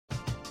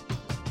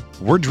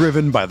We're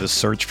driven by the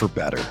search for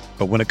better.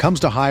 But when it comes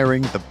to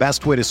hiring, the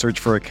best way to search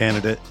for a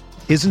candidate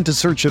isn't to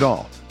search at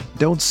all.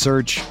 Don't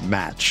search,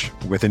 match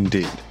with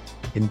Indeed.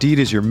 Indeed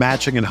is your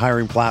matching and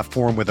hiring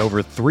platform with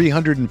over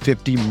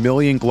 350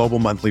 million global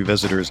monthly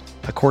visitors,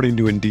 according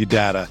to Indeed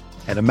data,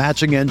 and a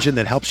matching engine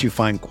that helps you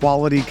find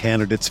quality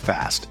candidates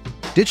fast.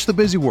 Ditch the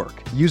busy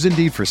work. Use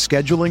Indeed for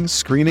scheduling,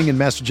 screening, and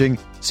messaging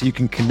so you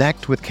can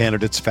connect with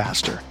candidates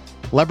faster.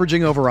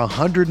 Leveraging over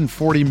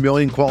 140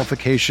 million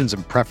qualifications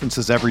and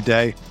preferences every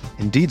day,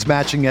 Indeed's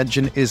matching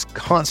engine is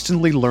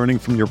constantly learning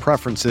from your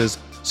preferences,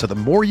 so the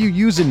more you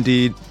use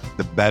Indeed,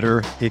 the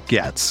better it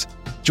gets.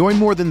 Join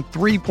more than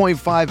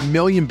 3.5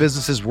 million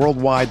businesses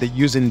worldwide that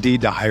use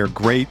Indeed to hire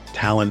great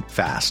talent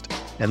fast.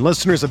 And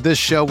listeners of this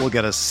show will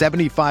get a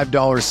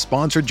 $75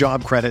 sponsored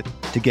job credit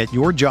to get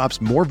your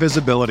jobs more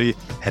visibility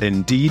at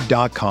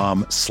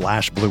Indeed.com/Blue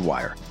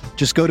Wire.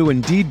 Just go to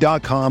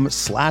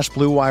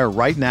Indeed.com/Blue Wire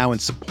right now and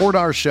support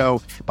our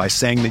show by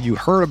saying that you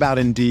heard about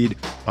Indeed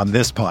on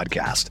this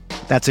podcast.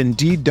 That's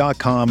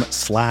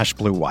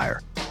Indeed.com/Blue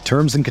Wire.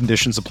 Terms and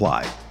conditions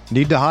apply.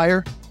 Need to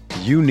hire?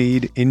 You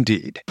need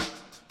Indeed.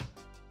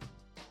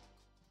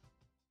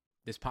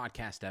 This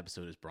podcast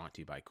episode is brought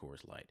to you by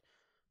Coors Light.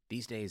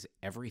 These days,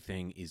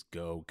 everything is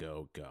go,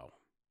 go, go.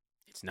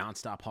 It's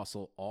nonstop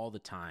hustle all the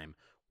time.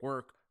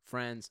 Work,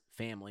 friends,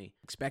 family,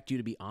 expect you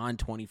to be on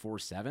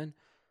 24/7.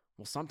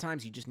 Well,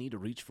 sometimes you just need to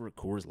reach for a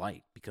Coors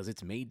Light because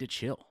it's made to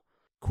chill.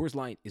 Coors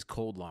Light is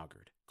cold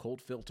lagered,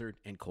 cold filtered,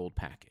 and cold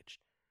packaged.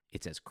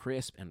 It's as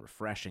crisp and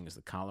refreshing as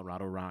the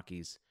Colorado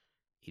Rockies.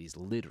 It is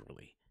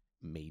literally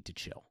made to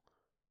chill.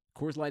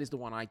 Coors Light is the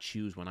one I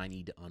choose when I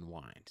need to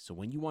unwind. So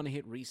when you want to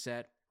hit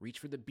reset, reach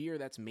for the beer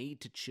that's made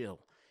to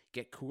chill.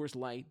 Get Coors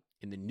Light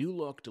in the new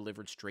look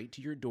delivered straight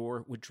to your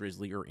door with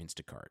Drizzly or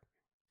Instacart.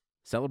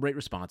 Celebrate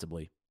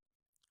responsibly.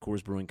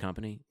 Coors Brewing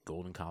Company,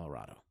 Golden,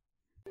 Colorado.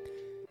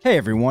 Hey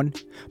everyone.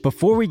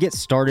 Before we get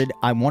started,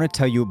 I want to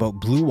tell you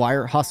about Blue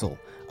Wire Hustle,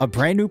 a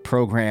brand new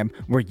program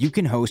where you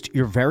can host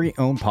your very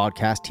own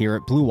podcast here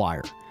at Blue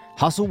Wire.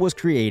 Hustle was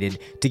created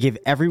to give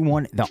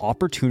everyone the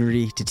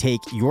opportunity to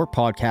take your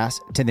podcast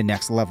to the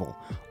next level.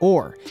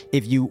 Or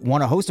if you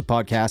want to host a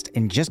podcast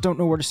and just don't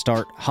know where to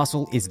start,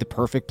 Hustle is the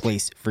perfect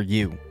place for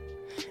you.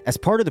 As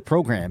part of the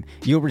program,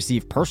 you'll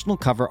receive personal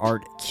cover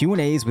art,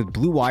 Q&As with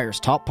Blue Wire's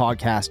top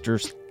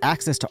podcasters,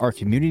 access to our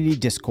community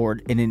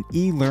Discord, and an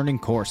e-learning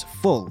course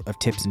full of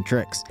tips and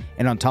tricks.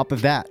 And on top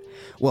of that,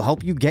 we'll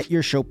help you get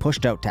your show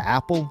pushed out to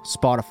Apple,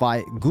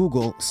 Spotify,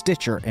 Google,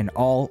 Stitcher, and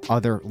all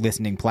other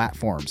listening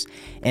platforms.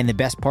 And the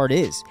best part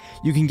is,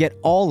 you can get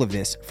all of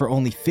this for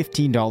only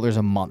 $15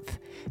 a month.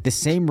 The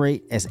same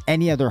rate as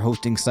any other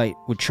hosting site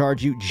would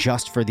charge you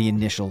just for the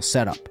initial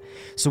setup.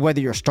 So whether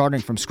you're starting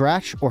from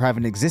scratch or have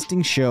an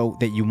existing show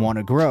that you want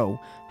to grow,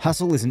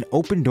 Hustle is an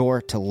open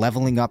door to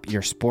leveling up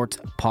your sports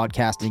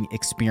podcasting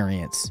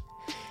experience.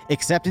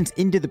 Acceptance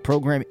into the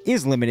program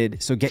is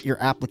limited, so get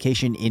your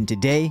application in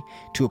today.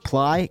 To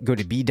apply, go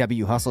to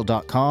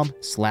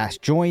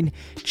bwhustle.com/join.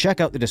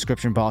 Check out the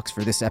description box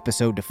for this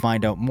episode to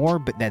find out more,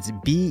 but that's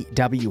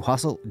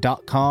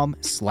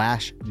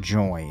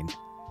bwhustle.com/join.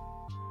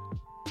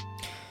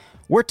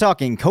 We're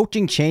talking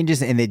coaching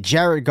changes in the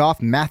Jared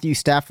Goff, Matthew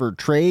Stafford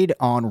trade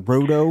on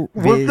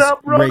RotoViz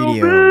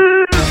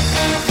Radio.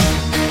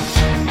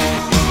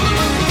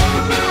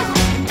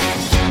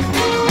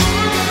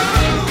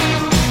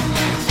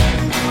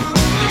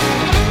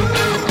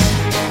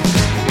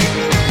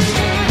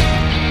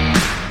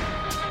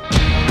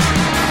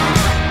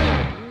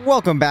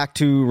 Welcome back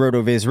to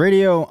RotoViz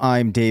Radio.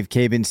 I'm Dave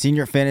Cabin,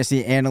 Senior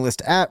Fantasy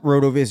Analyst at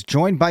RotoViz,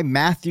 joined by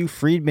Matthew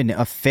Friedman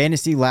of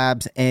Fantasy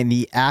Labs and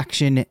the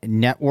Action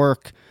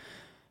Network.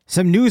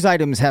 Some news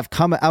items have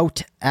come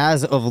out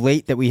as of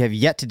late that we have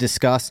yet to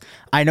discuss.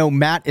 I know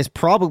Matt is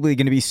probably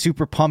going to be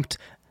super pumped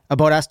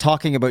about us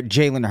talking about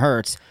Jalen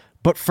Hurts.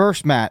 But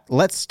first, Matt,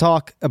 let's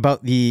talk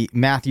about the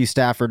Matthew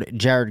Stafford,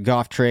 Jared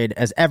Goff trade.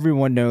 As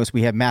everyone knows,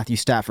 we have Matthew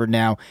Stafford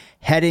now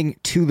heading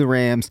to the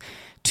Rams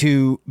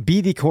to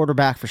be the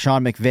quarterback for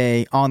Sean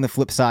McVay. On the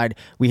flip side,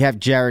 we have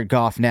Jared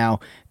Goff now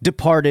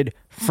departed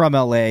from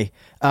LA.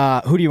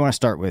 Who do you want to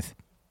start with?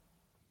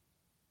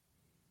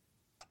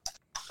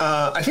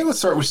 I think let's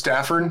start with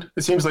Stafford.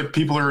 It seems like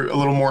people are a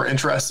little more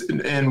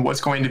interested in what's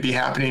going to be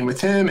happening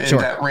with him and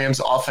that Rams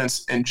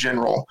offense in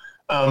general.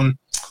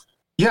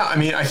 Yeah, I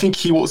mean, I think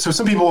he will. So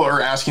some people are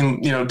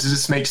asking, does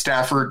this make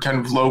Stafford kind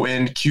of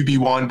low-end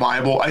QB1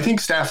 viable? I think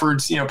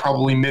Stafford's,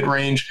 probably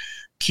mid-range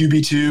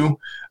QB2.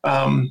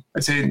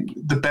 I'd say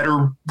the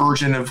better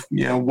version of,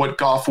 what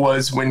Goff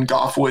was when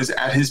Goff was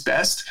at his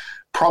best.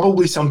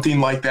 Probably something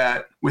like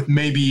that with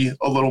maybe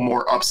a little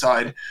more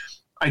upside.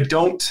 I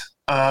don't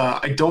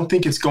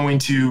think it's going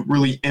to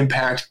really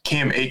impact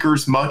Cam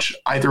Akers much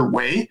either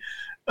way.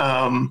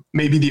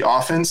 Maybe the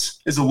offense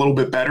is a little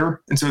bit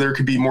better, and so there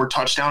could be more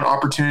touchdown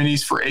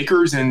opportunities for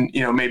Akers. And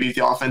maybe if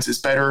the offense is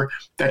better,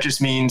 that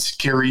just means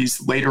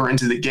carries later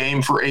into the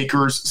game for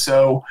Akers.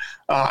 So,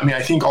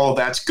 I think all of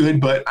that's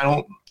good, but I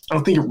don't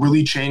think it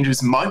really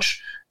changes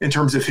much in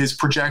terms of his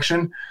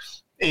projection.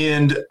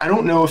 And I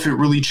don't know if it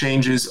really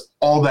changes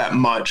all that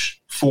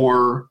much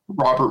for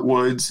Robert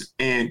Woods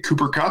and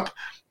Cooper Kupp.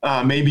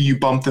 Maybe you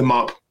bump them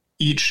up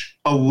each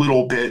a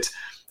little bit.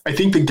 I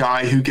think the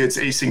guy who gets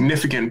a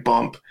significant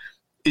bump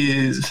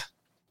is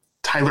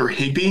Tyler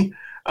Higbee,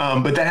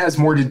 but that has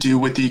more to do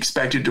with the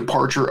expected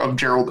departure of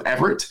Gerald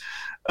Everett.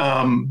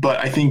 But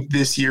I think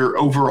this year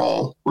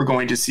overall, we're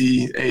going to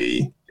see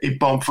a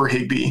bump for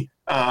Higbee.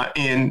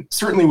 And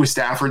certainly with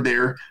Stafford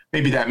there,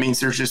 maybe that means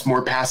there's just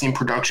more passing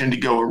production to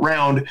go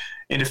around.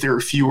 And if there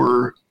are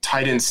fewer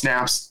tight end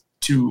snaps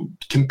to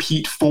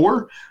compete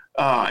for,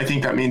 I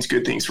think that means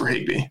good things for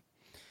Higbee.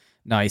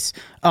 Nice.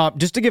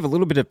 Just to give a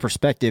little bit of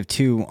perspective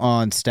too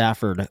on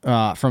Stafford,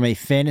 from a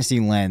fantasy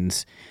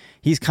lens,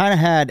 he's kind of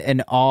had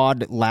an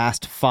odd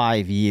last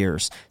 5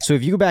 years. So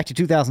if you go back to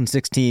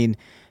 2016,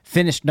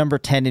 finished number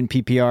 10 in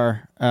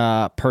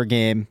PPR per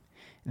game.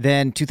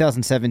 Then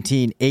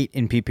 2017, 8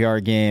 in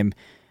PPR game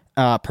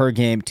per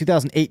game.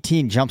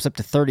 2018 jumps up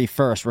to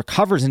 31st,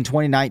 recovers in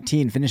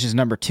 2019, finishes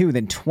number 2.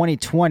 Then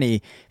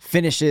 2020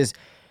 finishes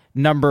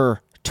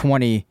number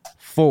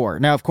 24.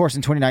 Now, of course,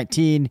 in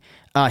 2019,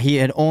 he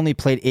had only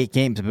played 8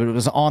 games, but it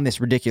was on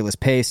this ridiculous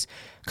pace.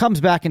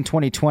 Comes back in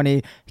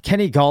 2020.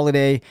 Kenny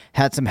Golladay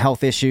had some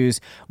health issues.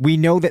 We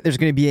know that there's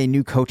going to be a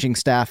new coaching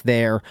staff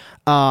there.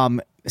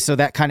 So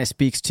that kind of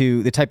speaks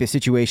to the type of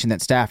situation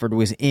that Stafford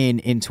was in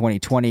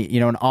 2020,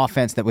 an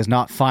offense that was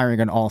not firing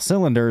on all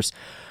cylinders.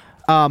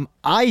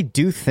 I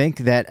do think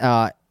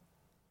that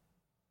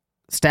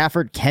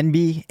Stafford can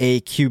be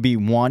a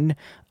QB1.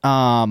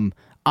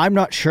 I'm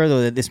not sure,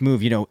 though, that this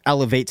move,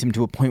 elevates him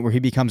to a point where he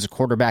becomes a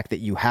quarterback that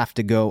you have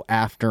to go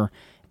after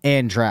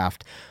and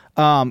draft.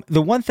 The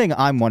one thing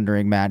I'm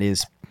wondering, Matt,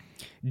 is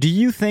do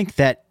you think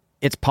that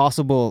it's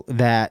possible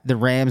that the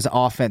Rams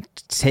offense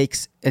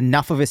takes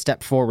enough of a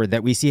step forward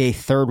that we see a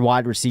third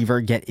wide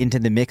receiver get into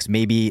the mix,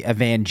 maybe a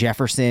Van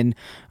Jefferson?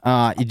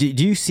 Do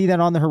you see that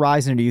on the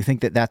horizon, or do you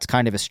think that that's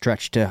kind of a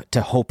stretch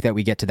to hope that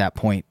we get to that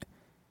point?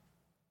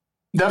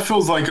 That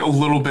feels like a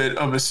little bit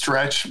of a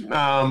stretch,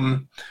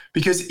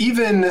 because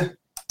even,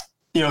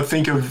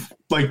 think of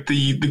like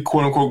the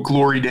quote unquote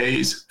glory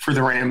days for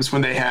the Rams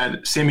when they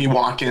had Sammy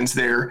Watkins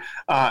there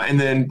and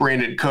then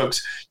Brandon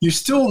Cooks. You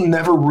still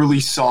never really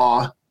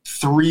saw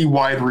 3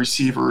 wide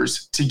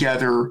receivers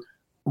together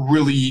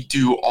really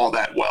do all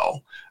that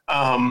well.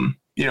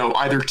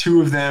 Either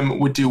 2 of them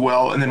would do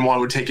well and then one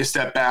would take a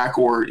step back,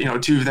 or,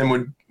 2 of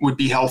them would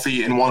be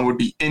healthy and one would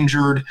be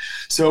injured.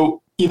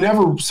 So you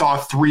never saw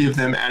 3 of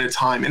them at a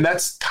time. And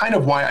that's kind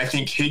of why I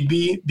think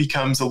Higbee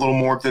becomes a little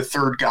more of the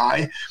third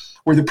guy,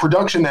 where the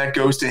production that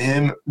goes to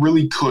him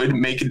really could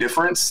make a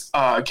difference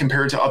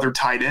compared to other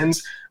tight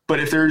ends. But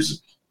if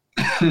there's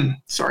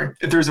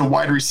if there's a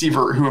wide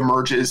receiver who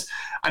emerges,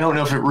 I don't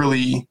know if it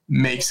really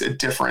makes a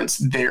difference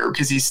there,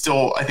 because he's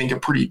still, I think, a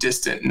pretty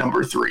distant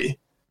number 3.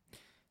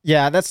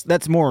 Yeah,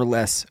 that's more or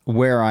less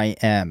where I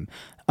am.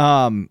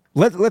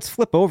 Let's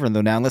flip over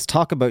though now. Let's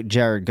talk about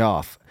Jared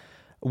Goff.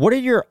 What are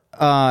your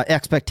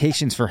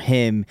expectations for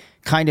him,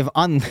 kind of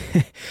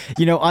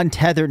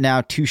untethered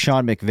now to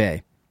Sean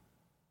McVay?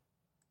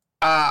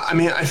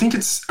 I think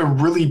it's a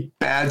really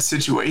bad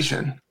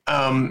situation.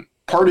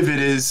 Part of it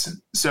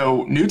is,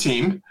 new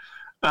team,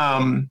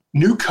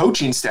 new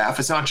coaching staff.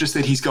 It's not just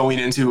that he's going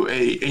into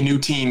a new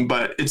team,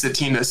 but it's a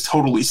team that's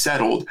totally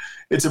settled.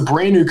 It's a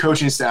brand new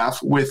coaching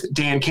staff with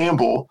Dan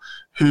Campbell,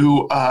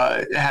 who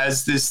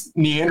has this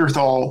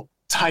Neanderthal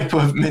type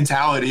of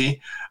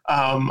mentality.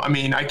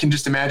 I can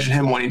just imagine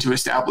him wanting to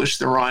establish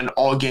the run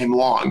all game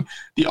long.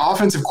 The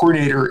offensive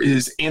coordinator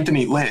is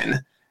Anthony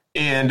Lynn,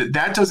 and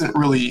that doesn't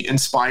really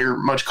inspire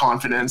much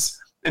confidence.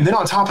 And then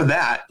on top of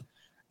that,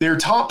 their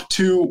top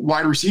 2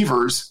 wide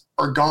receivers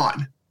are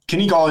gone.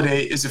 Kenny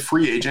Golladay is a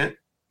free agent.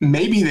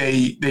 Maybe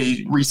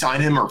they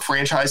re-sign him or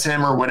franchise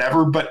him or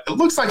whatever, but it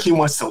looks like he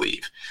wants to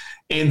leave.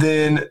 And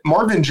then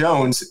Marvin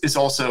Jones is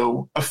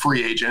also a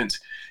free agent,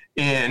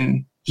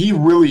 and he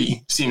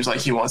really seems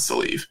like he wants to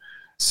leave.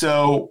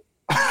 So,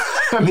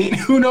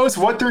 who knows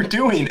what they're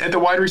doing at the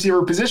wide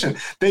receiver position?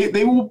 They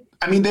will.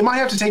 They might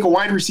have to take a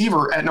wide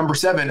receiver at number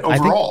 7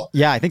 overall.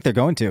 I think they're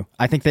going to.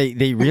 I think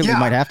they really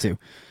might have to.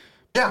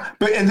 Yeah,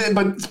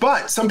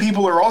 but some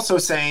people are also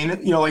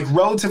saying, like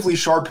relatively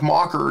sharp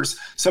mockers,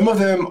 some of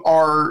them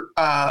are,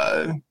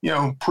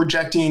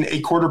 projecting a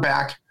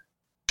quarterback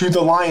to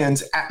the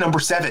Lions at number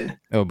 7.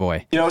 Oh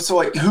boy. So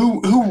like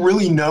who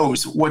really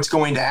knows what's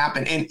going to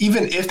happen? And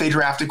even if they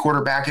draft a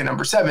quarterback at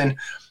number 7,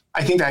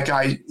 I think that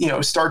guy,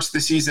 starts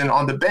the season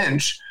on the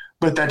bench,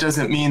 but that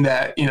doesn't mean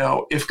that,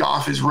 if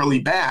Goff is really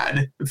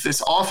bad, if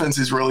this offense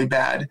is really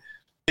bad,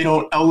 they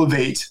don't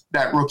elevate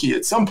that rookie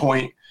at some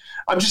point.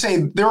 I'm just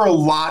saying there are a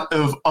lot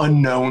of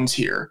unknowns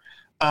here.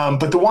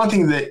 But the one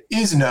thing that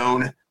is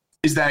known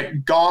is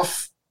that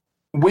Goff,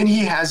 when he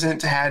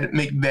hasn't had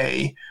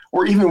McVay,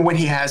 or even when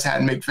he has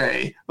had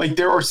McVay, like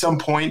there are some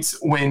points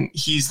when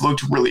he's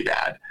looked really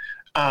bad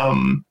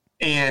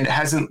and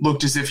hasn't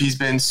looked as if he's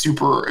been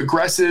super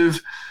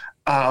aggressive.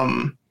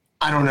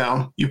 I don't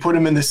know. You put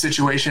him in this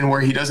situation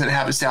where he doesn't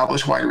have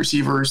established wide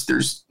receivers.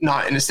 There's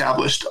not an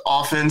established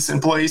offense in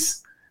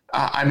place.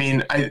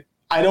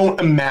 I don't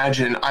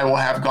imagine I will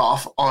have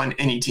Goff on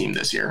any team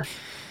this year.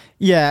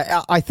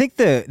 Yeah, I think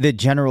the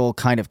general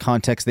kind of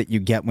context that you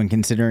get when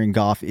considering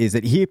Goff is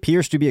that he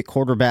appears to be a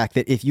quarterback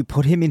that if you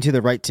put him into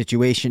the right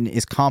situation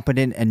is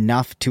competent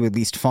enough to at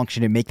least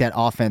function and make that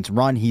offense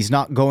run. He's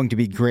not going to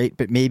be great,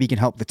 but maybe can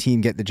help the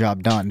team get the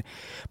job done.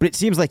 But it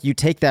seems like you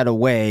take that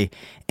away,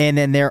 and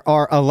then there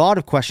are a lot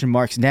of question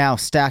marks now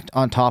stacked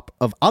on top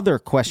of other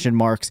question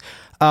marks.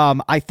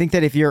 I think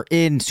that if you're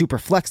in super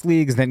flex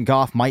leagues, then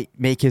Goff might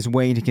make his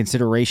way into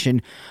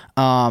consideration,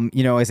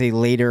 as a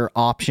later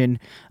option.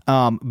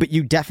 But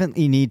you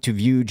definitely need to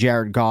view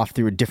Jared Goff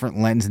through a different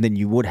lens than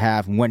you would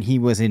have when he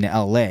was in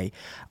LA.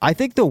 I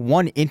think the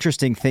one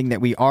interesting thing that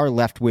we are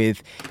left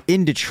with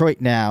in Detroit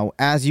now,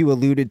 as you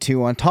alluded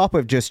to, on top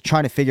of just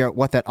trying to figure out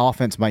what that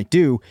offense might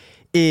do,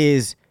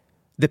 is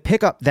the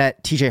pickup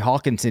that TJ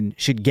Hawkinson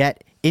should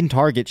get in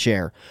target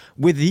share.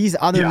 With these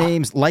other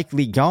names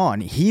likely gone,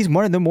 he's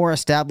one of the more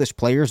established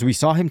players. We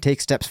saw him take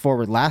steps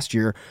forward last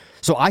year.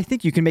 So I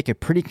think you can make a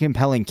pretty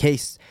compelling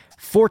case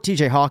for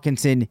TJ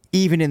Hawkinson,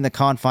 even in the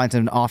confines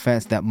of an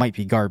offense that might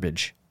be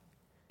garbage.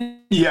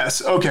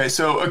 Yes. Okay.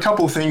 So a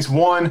couple of things.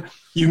 One,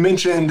 you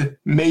mentioned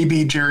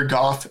maybe Jared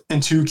Goff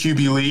in 2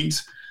 QB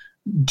leagues.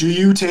 Do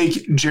you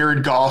take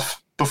Jared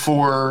Goff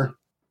before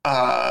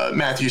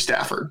Matthew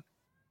Stafford?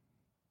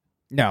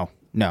 No.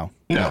 Okay. No.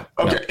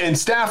 And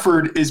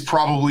Stafford is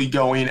probably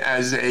going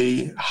as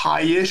a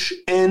high-ish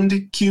end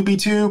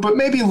QB2, but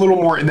maybe a little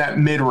more in that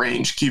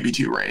mid-range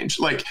QB2 range.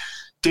 Like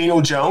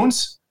Daniel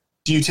Jones,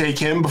 do you take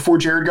him before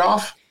Jared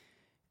Goff?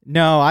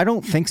 No, I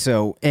don't think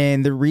so.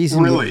 And the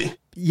reason... Really?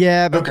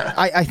 Yeah, but okay.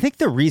 I think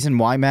the reason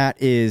why,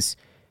 Matt, is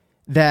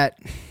that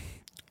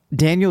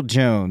Daniel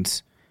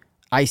Jones...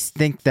 I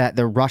think that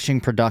the rushing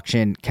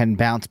production can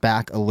bounce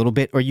back a little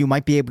bit, or you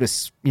might be able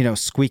to,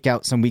 squeak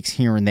out some weeks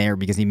here and there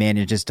because he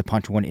manages to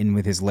punch one in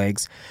with his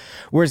legs.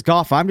 Whereas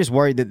Goff, I'm just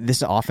worried that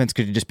this offense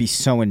could just be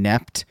so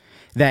inept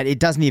that it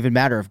doesn't even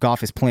matter if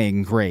Goff is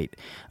playing great.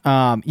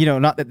 Not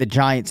that the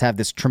Giants have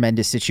this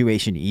tremendous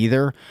situation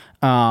either.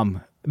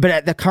 But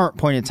at the current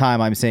point in time,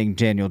 I'm saying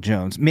Daniel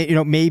Jones.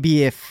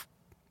 Maybe if,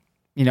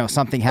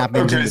 something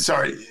happens. Okay,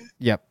 sorry.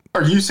 Yep.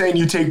 Are you saying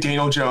you take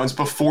Daniel Jones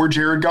before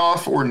Jared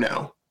Goff or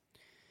no?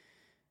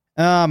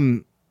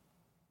 I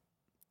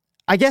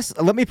guess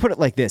let me put it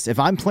like this. If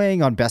I'm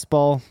playing on best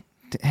ball,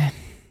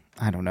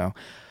 I don't know.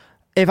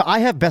 If I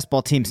have best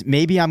ball teams,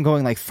 maybe I'm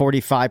going like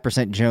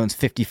 45% Jones,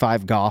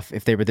 55 Goff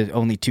if they were the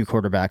only 2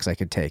 quarterbacks I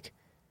could take.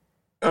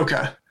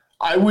 Okay.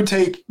 I would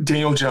take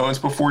Daniel Jones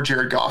before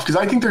Jared Goff because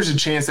I think there's a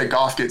chance that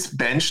Goff gets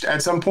benched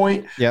at some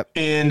point. Yep.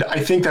 And I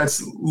think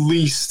that's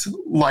least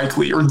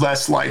likely or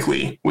less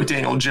likely with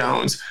Daniel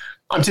Jones.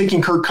 I'm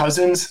taking Kirk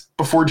Cousins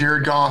before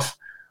Jared Goff.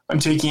 I'm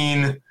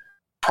taking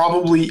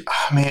probably,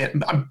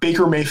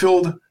 Baker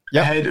Mayfield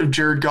ahead of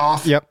Jared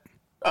Goff. Yep.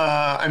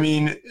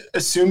 Assuming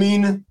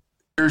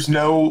there's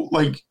no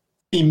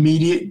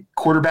immediate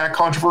quarterback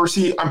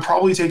controversy, I'm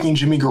probably taking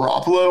Jimmy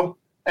Garoppolo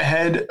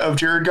ahead of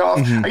Jared Goff.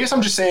 Mm-hmm. I guess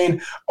I'm just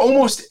saying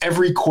almost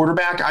every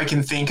quarterback I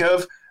can think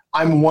of,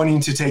 I'm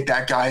wanting to take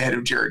that guy ahead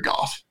of Jared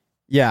Goff.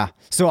 Yeah.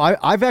 So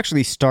I've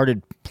actually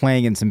started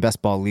playing in some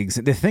best ball leagues.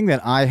 The thing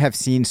that I have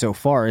seen so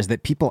far is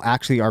that people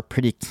actually are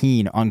pretty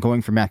keen on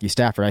going for Matthew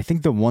Stafford. I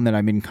think the one that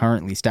I'm in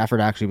currently,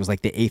 Stafford actually was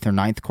like the 8th or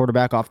 9th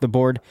quarterback off the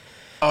board.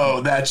 Oh,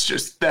 that's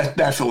just,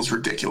 that feels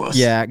ridiculous.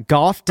 Yeah.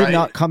 Goff did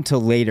not come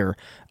till later.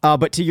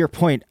 But to your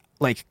point,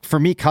 for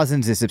me,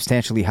 Cousins is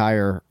substantially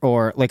higher,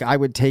 or I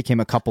would take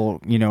him a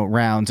couple,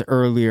 rounds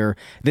earlier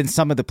than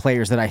some of the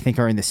players that I think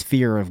are in the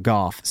sphere of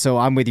Goff. So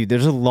I'm with you.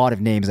 There's a lot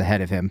of names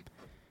ahead of him.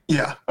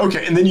 Yeah.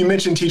 Okay. And then you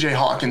mentioned TJ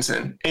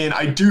Hawkinson, and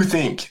I do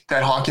think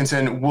that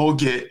Hawkinson will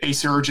get a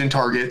surge in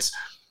targets.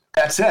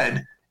 That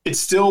said, it's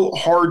still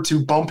hard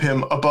to bump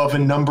him above a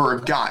number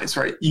of guys,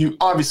 right?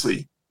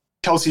 Obviously,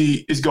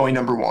 Kelsey is going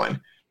number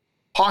 1.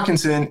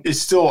 Hawkinson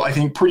is still, I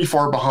think, pretty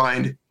far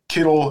behind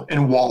Kittle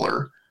and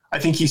Waller. I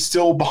think he's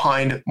still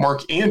behind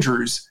Mark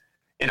Andrews,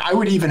 and I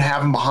would even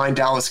have him behind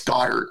Dallas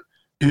Goedert,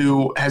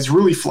 who has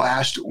really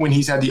flashed when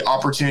he's had the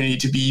opportunity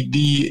to be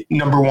the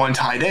number 1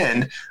 tight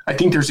end. I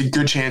think there's a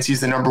good chance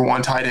he's the number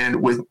 1 tight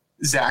end with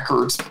Zach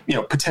Ertz,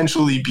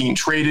 potentially being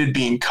traded,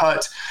 being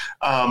cut.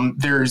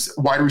 There's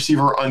wide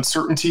receiver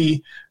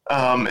uncertainty.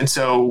 And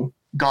so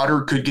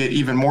Goddard could get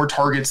even more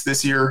targets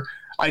this year.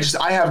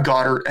 I have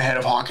Goddard ahead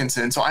of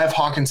Hawkinson. So I have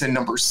Hawkinson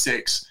number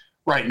 6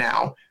 right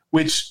now,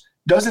 which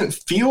doesn't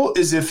feel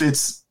as if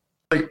it's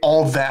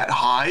all that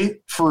high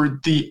for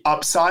the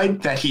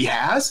upside that he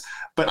has,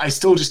 but I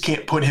still just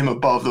can't put him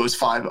above those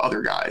 5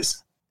 other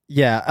guys.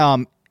 Yeah.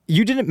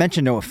 You didn't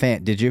mention Noah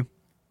Fant, did you?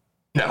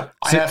 No,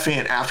 I have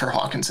Fant after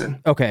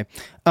Hawkinson. Okay.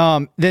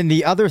 Then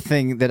the other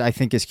thing that I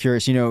think is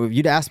curious, if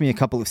you'd asked me a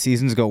couple of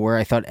seasons ago where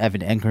I thought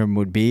Evan Engram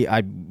would be,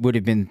 I would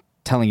have been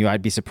telling you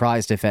I'd be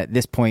surprised if at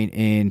this point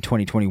in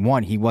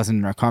 2021 he wasn't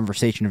in a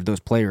conversation of those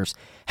players.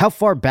 How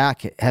far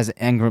back has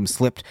Engram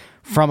slipped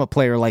from a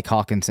player like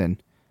Hawkinson?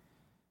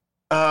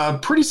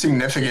 Pretty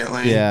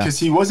significantly, because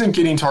he wasn't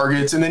getting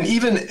targets. And then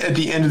even at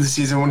the end of the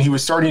season, when he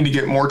was starting to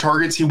get more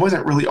targets, he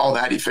wasn't really all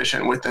that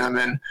efficient with them.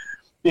 And,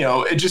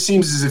 it just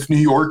seems as if New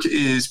York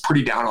is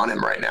pretty down on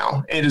him right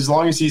now. And as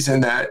long as he's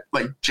in that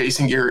like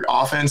Jason Garrett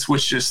offense,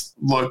 which just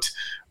looked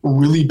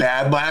really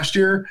bad last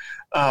year,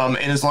 and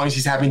as long as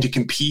he's having to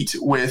compete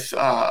with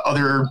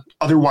other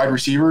wide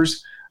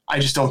receivers, I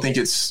just don't think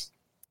it's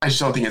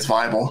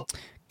viable.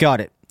 Got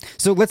it.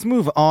 So let's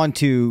move on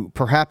to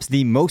perhaps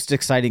the most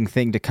exciting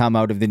thing to come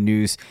out of the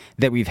news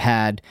that we've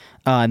had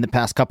in the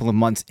past couple of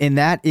months, and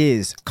that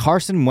is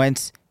Carson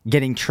Wentz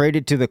getting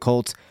traded to the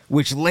Colts,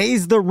 which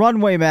lays the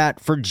runway, Matt,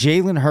 for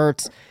Jalen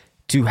Hurts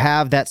to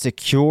have that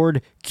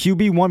secured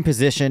QB1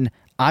 position.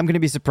 I'm going to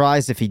be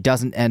surprised if he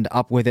doesn't end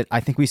up with it. I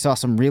think we saw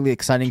some really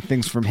exciting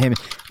things from him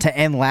to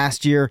end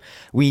last year.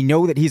 We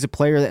know that he's a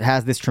player that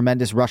has this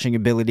tremendous rushing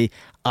ability.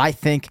 I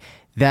think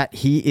that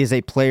he is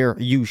a player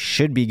you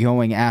should be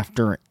going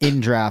after in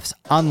drafts,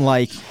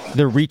 unlike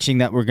the reaching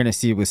that we're going to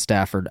see with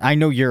Stafford. I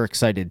know you're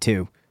excited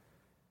too.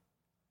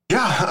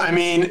 Yeah, I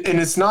mean,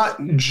 and it's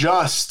not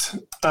just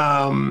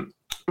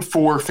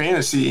for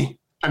fantasy.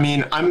 I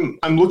mean, I'm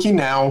looking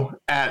now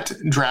at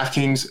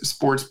DraftKings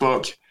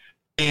Sportsbook,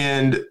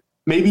 and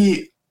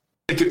maybe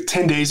like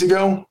 10 days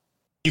ago,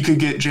 you could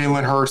get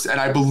Jalen Hurts at,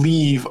 I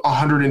believe,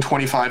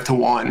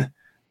 125-1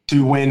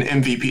 to win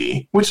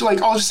MVP, which,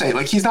 like, I'll just say,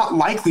 like, he's not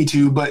likely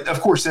to, but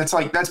of course that's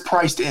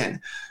priced in.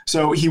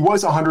 So he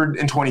was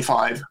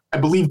 125. I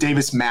believe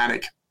Davis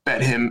Maddock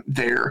bet him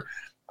there.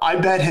 I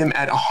bet him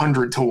at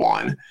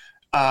 100-1.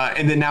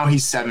 And then now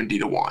he's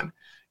 70-1.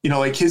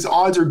 Like, his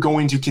odds are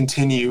going to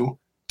continue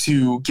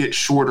to get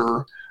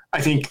shorter,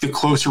 I think, the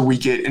closer we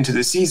get into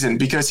the season,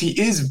 because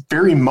he is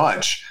very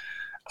much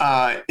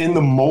in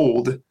the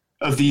mold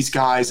of these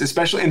guys,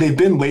 especially, and they've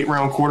been late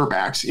round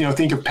quarterbacks.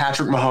 Think of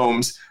Patrick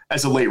Mahomes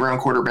as a late round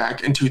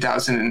quarterback in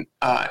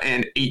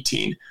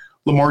 2018,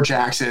 Lamar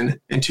Jackson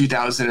in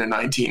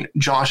 2019,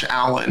 Josh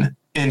Allen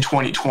in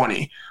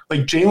 2020.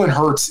 Like, Jalen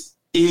Hurts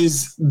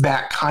is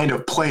that kind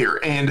of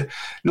player, and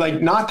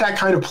like, not that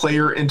kind of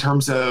player in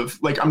terms of,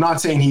 like, I'm not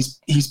saying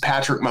he's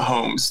Patrick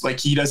Mahomes, like,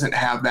 he doesn't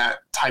have that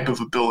type of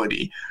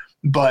ability,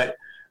 but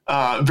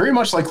very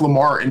much like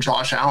Lamar and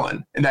Josh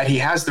Allen, in that he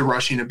has the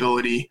rushing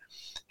ability.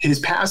 His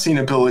passing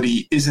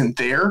ability isn't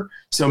there,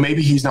 so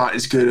maybe he's not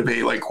as good of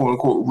a, like, quote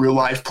unquote real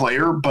life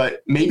player,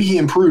 but maybe he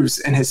improves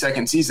in his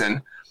second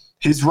season.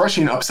 His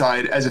rushing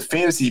upside as a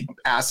fantasy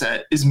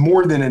asset is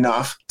more than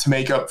enough to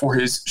make up for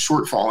his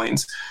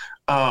shortfallings.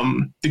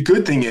 The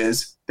good thing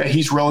is that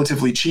he's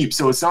relatively cheap,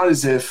 so it's not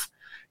as if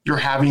you're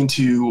having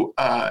to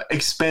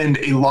expend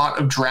a lot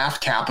of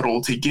draft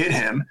capital to get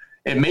him.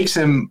 It makes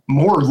him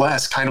more or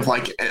less kind of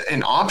like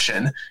an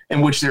option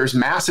in which there's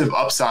massive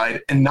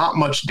upside and not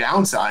much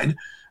downside.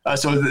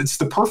 So it's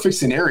the perfect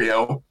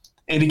scenario.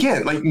 And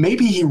again, like,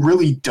 maybe he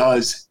really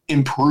does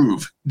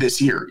improve this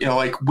year.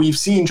 Like, we've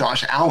seen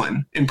Josh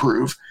Allen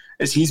improve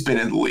as he's been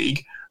in the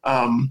league.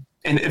 And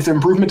if the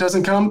improvement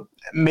doesn't come,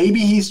 maybe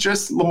he's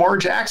just Lamar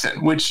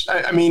Jackson, which,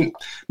 I mean,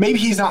 maybe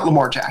he's not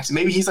Lamar Jackson.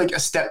 Maybe he's like a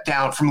step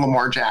down from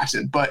Lamar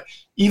Jackson. But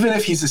even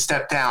if he's a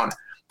step down,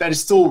 that is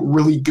still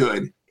really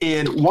good.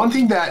 And one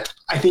thing that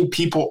I think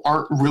people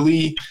aren't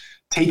really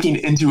taking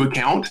into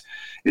account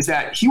is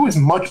that he was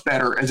much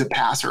better as a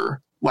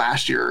passer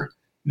last year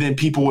than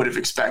people would have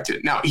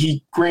expected. Now,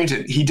 he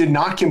did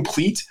not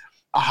complete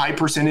a high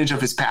percentage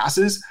of his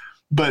passes,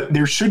 but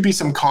there should be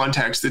some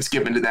context that's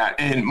given to that.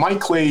 And Mike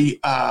Clay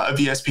of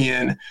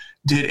ESPN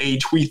did a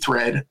tweet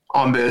thread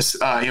on this.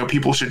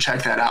 People should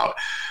check that out.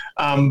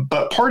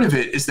 But part of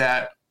it is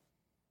that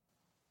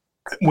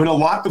when a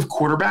lot of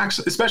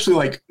quarterbacks, especially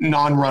like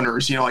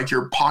non-runners, like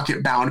your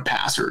pocket-bound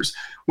passers,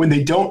 when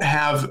they don't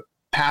have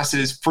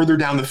passes further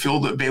down the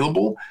field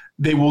available,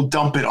 they will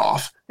dump it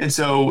off. And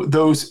so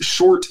those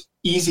short,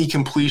 easy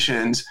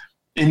completions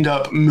end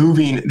up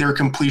moving their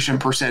completion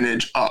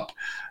percentage up.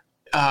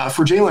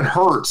 For Jalen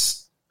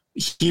Hurts,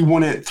 he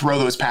wouldn't throw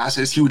those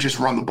passes. He would just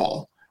run the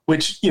ball,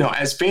 which,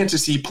 as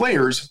fantasy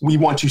players, we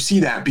want to see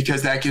that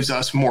because that gives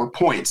us more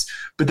points.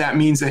 But that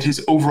means that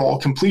his overall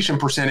completion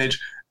percentage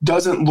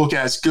doesn't look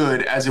as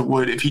good as it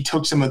would if he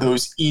took some of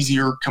those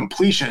easier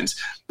completions.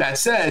 That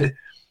said,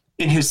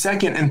 in his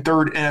second and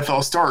third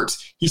NFL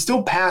starts, he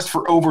still passed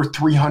for over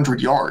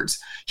 300 yards.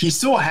 He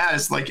still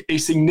has like a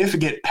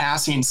significant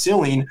passing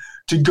ceiling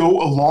to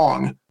go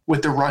along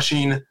with the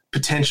rushing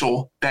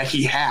potential that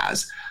he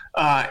has.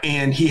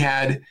 And he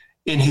had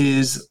in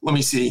his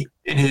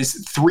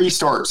 3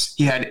 starts,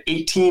 he had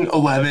 18,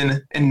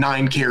 11, and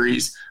 9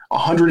 carries,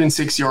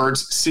 106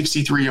 yards,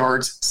 63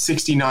 yards,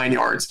 69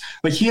 yards.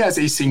 Like, he has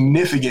a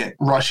significant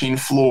rushing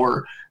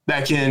floor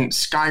that can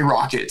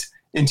skyrocket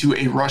into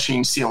a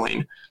rushing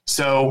ceiling.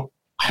 So,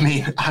 I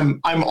mean,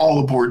 I'm all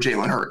aboard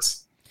Jalen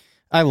Hurts.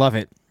 I love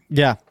it.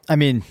 Yeah. I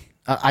mean,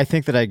 I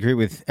think that I agree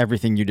with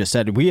everything you just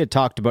said. We had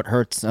talked about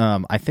Hurts,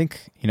 I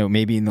think,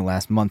 maybe in the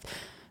last month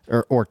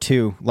or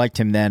two, liked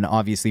him then.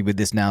 Obviously, with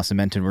this now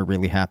cemented, we're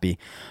really happy.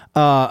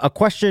 A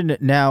question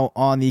now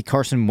on the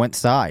Carson Wentz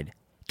side.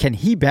 Can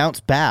he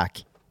bounce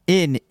back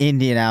in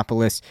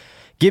Indianapolis?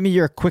 Give me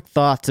your quick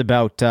thoughts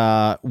about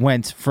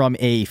Wentz from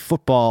a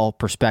football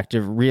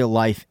perspective, real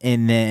life,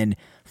 and then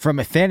from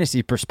a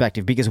fantasy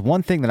perspective, because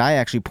one thing that I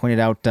actually pointed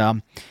out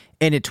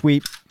in a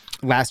tweet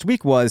last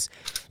week was,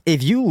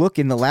 if you look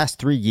in the last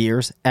 3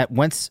 years at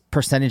Wentz's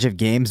percentage of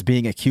games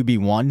being a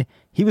QB1,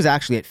 he was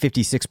actually at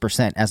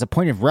 56%. As a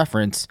point of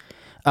reference,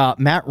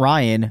 Matt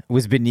Ryan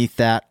was beneath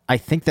that. I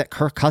think that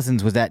Kirk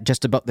Cousins was at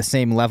just about the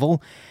same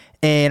level.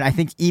 And I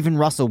think even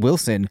Russell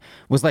Wilson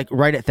was like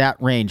right at that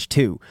range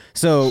too.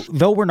 So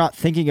though we're not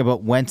thinking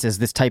about Wentz as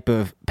this type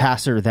of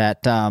passer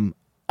that I'm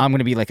going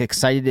to be like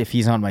excited if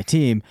he's on my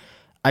team,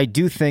 I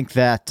do think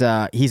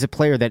that he's a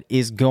player that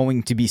is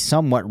going to be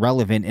somewhat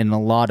relevant in a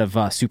lot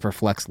of super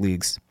flex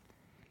leagues.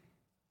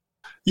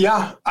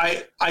 Yeah,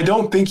 I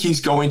don't think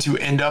he's going to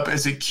end up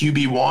as a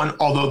QB1,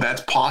 although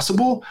that's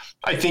possible.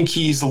 I think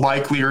he's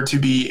likelier to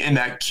be in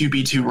that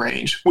QB2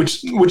 range,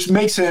 which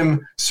makes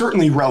him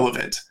certainly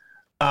relevant.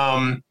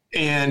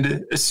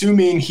 And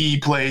assuming he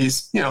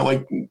plays,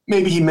 like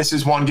maybe he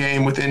misses one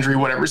game with injury,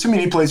 whatever, assuming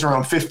he plays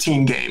around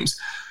 15 games.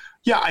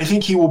 Yeah, I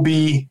think he will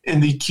be in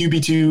the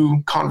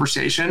QB2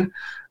 conversation.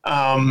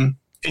 And,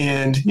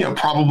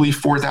 probably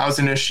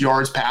 4,000-ish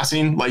yards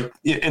passing, like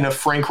in a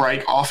Frank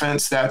Reich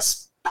offense,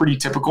 that's pretty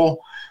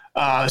typical.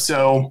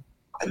 So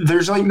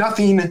there's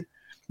nothing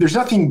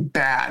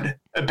bad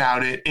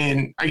about it.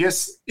 And I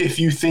guess if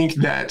you think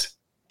that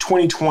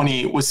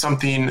 2020 was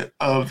something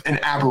of an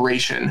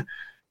aberration,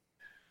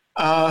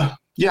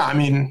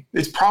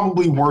 it's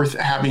probably worth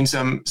having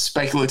some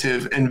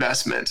speculative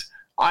investment.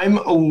 I'm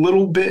a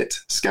little bit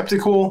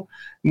skeptical,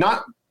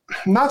 not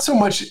so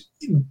much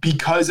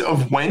because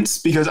of Wentz,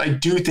 because I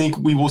do think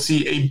we will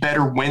see a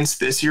better Wentz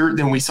this year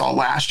than we saw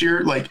last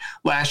year. Like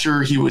last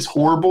year, he was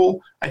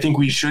horrible. I think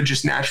we should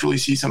just naturally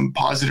see some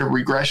positive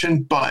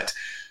regression, but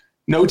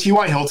no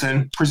T.Y.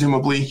 Hilton,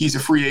 presumably. He's a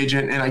free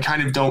agent, and I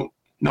kind of don't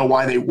know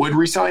why they would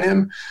re-sign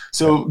him.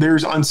 So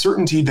there's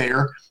uncertainty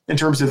there in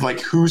terms of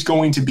like who's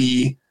going to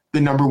be the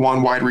number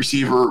one wide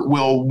receiver.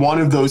 Will one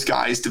of those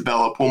guys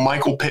develop? Will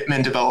Michael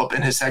Pittman develop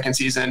in his second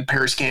season?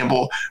 Paris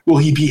Campbell, will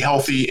he be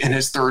healthy in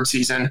his third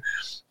season?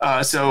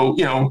 So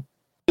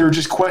there are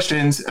just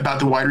questions about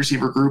the wide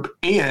receiver group.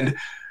 And,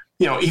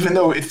 even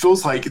though it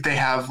feels like they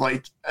have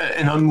like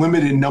an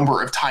unlimited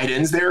number of tight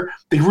ends there,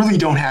 they really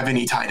don't have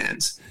any tight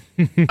ends.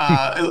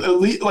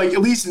 At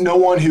least no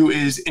one who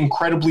is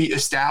incredibly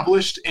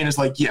established and is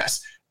like,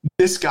 yes,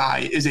 this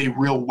guy is a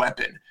real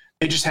weapon.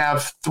 They just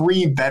have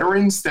 3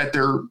 veterans that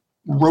they're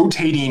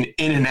rotating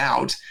in and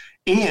out,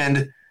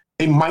 and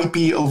they might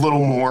be a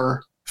little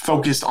more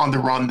focused on the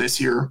run this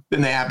year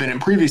than they have been in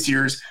previous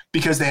years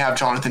because they have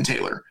Jonathan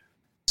Taylor.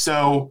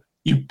 So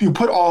you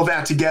put all of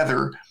that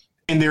together,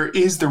 and there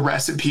is the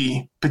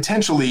recipe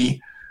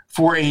potentially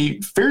for a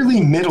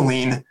fairly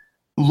middling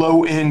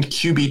low-end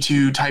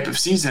QB2 type of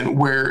season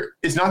where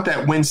it's not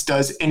that Wentz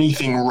does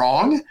anything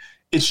wrong.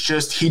 It's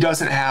just he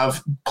doesn't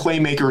have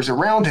playmakers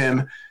around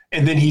him,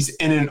 and then he's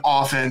in an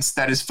offense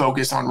that is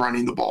focused on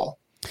running the ball.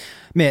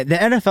 Man, the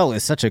NFL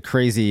is such a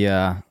crazy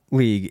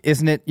league,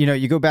 isn't it?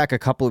 You go back a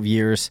couple of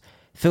years,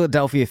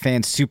 Philadelphia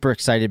fans super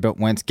excited about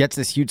Wentz, gets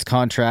this huge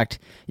contract.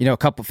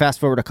 Fast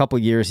forward a couple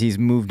of years, he's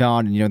moved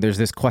on, and there's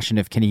this question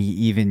of can he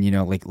even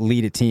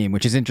lead a team,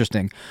 which is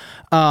interesting.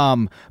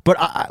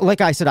 But like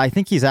I said, I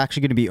think he's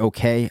actually going to be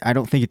okay. I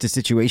don't think it's a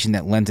situation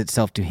that lends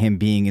itself to him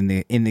being in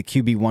the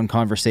QB1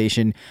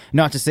 conversation.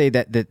 Not to say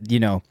that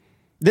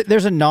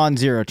there's a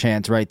non-zero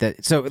chance, right?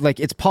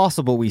 It's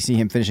possible we see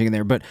him finishing in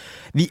there. But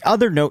the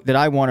other note that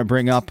I want to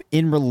bring up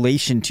in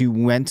relation to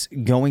Wentz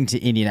going to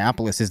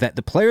Indianapolis is that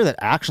the player that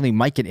actually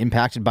might get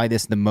impacted by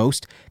this the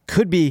most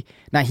could be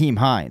Nyheim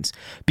Hines,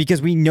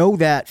 because we know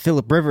that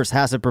Phillip Rivers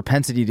has a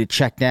propensity to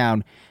check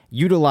down,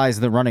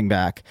 utilize the running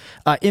back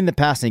in the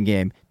passing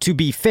game. To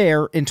be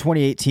fair, in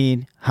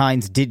 2018,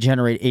 Hines did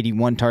generate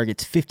 81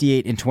 targets,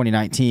 58 in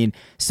 2019,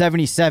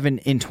 77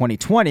 in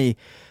 2020.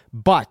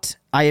 But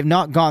I have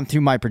not gone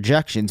through my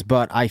projections,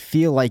 but I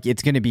feel like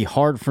it's going to be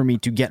hard for me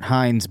to get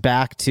Hines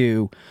back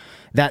to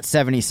that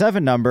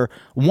 77 number.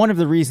 One of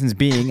the reasons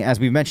being, as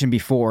we've mentioned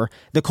before,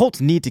 the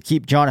Colts need to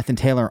keep Jonathan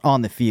Taylor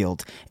on the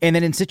field. And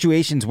then in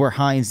situations where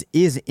Hines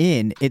is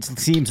in, it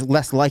seems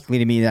less likely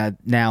to me that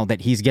now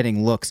that he's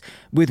getting looks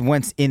with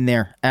Wentz in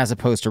there as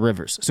opposed to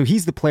Rivers. So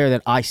he's the player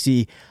that I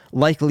see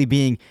likely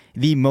being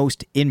the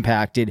most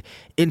impacted.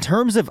 In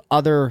terms of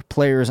other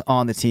players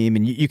on the team,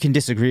 and you can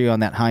disagree on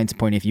that Hines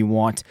point if you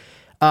want,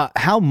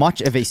 how much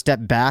of a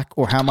step back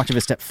or how much of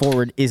a step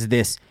forward is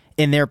this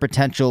in their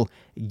potential,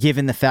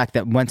 given the fact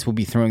that Wentz will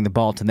be throwing the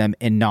ball to them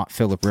and not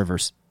Phillip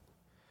Rivers?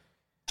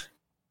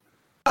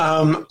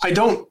 I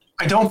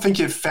don't think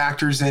it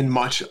factors in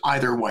much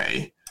either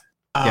way.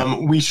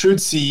 We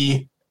should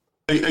see,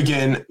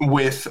 again,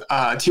 with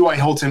T.Y.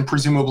 Hilton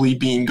presumably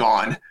being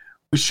gone,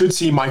 we should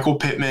see Michael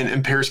Pittman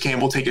and Paris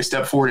Campbell take a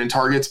step forward in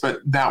targets, but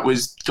that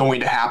was going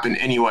to happen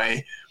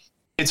anyway.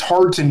 It's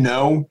hard to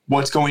know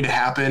what's going to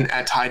happen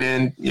at tight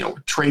end.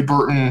 Trey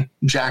Burton,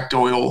 Jack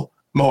Doyle,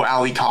 Mo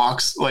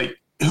Alley-Cox,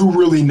 who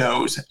really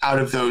knows out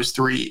of those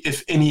 3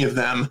 if any of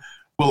them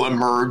will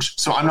emerge?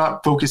 So I'm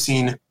not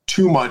focusing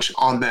too much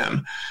on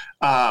them.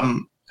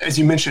 As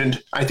you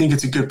mentioned, I think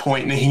it's a good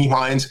point. Nyheim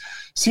Hines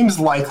seems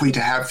likely to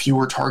have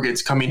fewer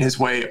targets coming his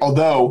way,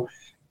 although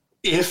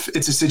if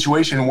it's a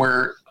situation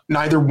where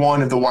neither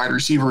one of the wide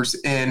receivers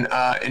in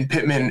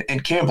Pittman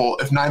and Campbell,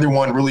 if neither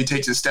one really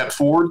takes a step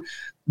forward,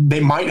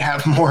 they might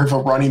have more of a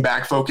running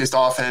back focused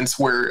offense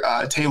where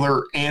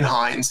Taylor and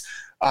Hines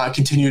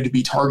continue to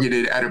be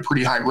targeted at a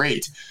pretty high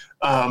rate.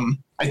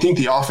 I think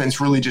the offense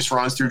really just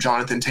runs through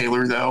Jonathan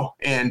Taylor, though,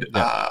 and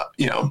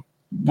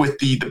with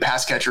the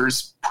pass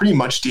catchers pretty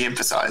much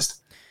de-emphasized.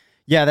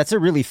 Yeah, that's a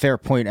really fair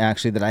point,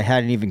 actually, that I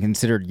hadn't even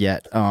considered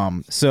yet.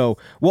 So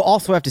we'll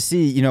also have to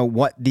see,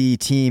 what the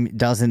team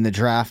does in the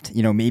draft.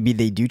 Maybe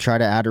they do try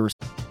to add a.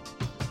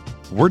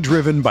 We're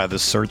driven by the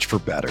search for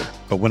better.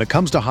 But when it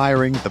comes to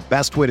hiring, the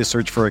best way to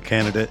search for a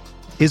candidate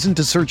isn't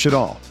to search at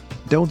all.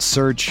 Don't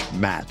search,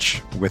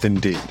 match with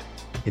Indeed.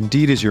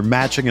 Indeed is your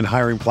matching and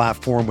hiring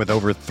platform with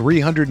over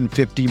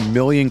 350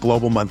 million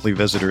global monthly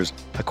visitors,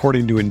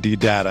 according to Indeed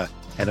data,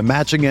 and a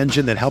matching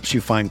engine that helps you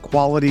find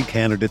quality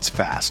candidates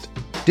fast.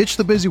 Ditch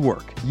the busy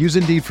work. Use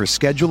Indeed for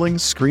scheduling,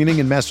 screening,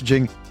 and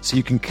messaging so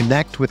you can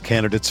connect with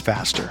candidates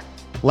faster.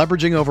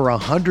 Leveraging over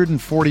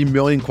 140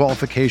 million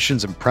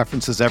qualifications and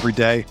preferences every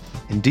day,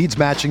 Indeed's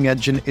matching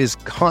engine is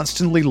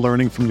constantly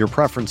learning from your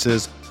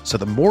preferences, so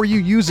the more you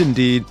use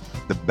Indeed,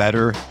 the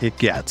better it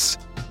gets.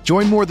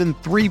 Join more than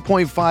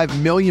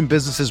 3.5 million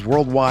businesses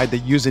worldwide that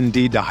use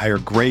Indeed to hire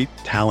great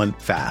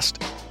talent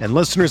fast. And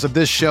listeners of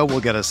this show will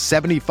get a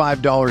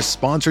 $75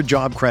 sponsored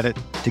job credit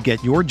to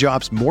get your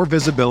jobs more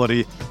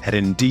visibility at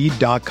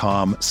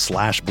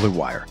Indeed.com/Blue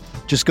Wire.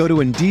 Just go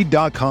to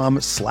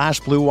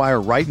Indeed.com/Blue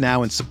Wire right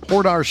now and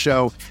support our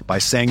show by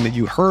saying that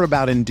you heard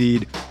about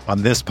Indeed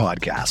on this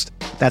podcast.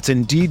 That's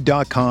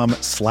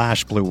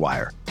Indeed.com/Blue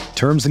Wire.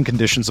 Terms and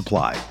conditions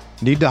apply.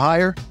 Need to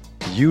hire?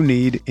 You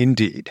need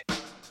Indeed.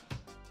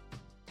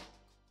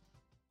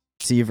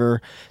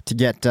 Receiver to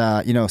get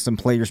some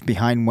players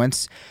behind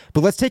Wentz.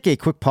 But let's take a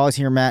quick pause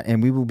here, Matt,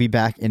 and we will be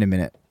back in a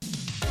minute.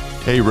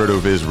 Hey,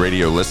 RotoViz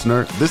radio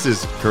listener. This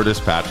is Curtis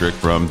Patrick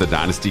from the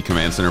Dynasty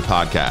Command Center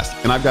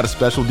podcast, and I've got a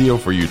special deal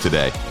for you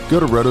today. Go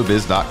to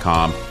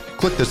rotoviz.com,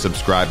 click the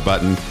subscribe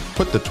button,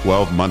 put the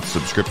 12-month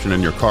subscription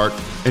in your cart,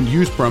 and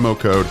use promo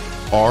code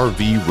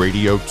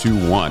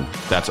RVRadio21.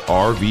 That's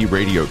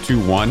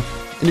RVRadio21,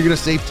 and you're going to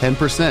save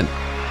 10%.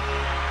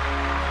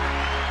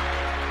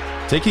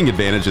 Taking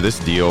advantage of this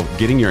deal,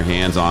 getting your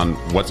hands on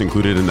what's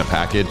included in the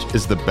package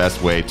is the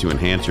best way to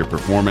enhance your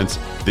performance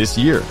this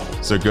year.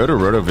 So go to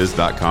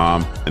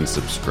rotoviz.com and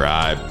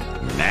subscribe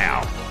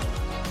now.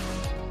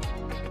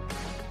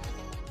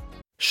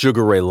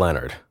 Sugar Ray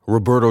Leonard,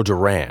 Roberto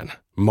Duran,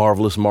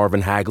 Marvelous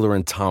Marvin Hagler,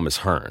 and Thomas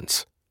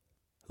Hearns.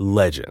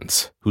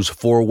 Legends, whose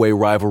four-way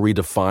rivalry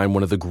defined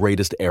one of the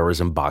greatest eras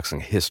in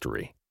boxing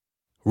history.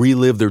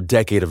 Relive their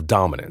decade of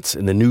dominance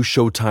in the new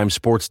Showtime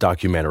sports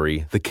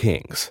documentary, The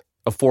Kings.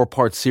 A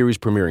 4-part series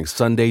premiering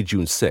Sunday,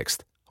 June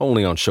 6th,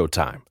 only on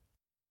Showtime.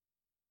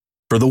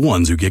 For the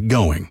ones who get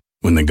going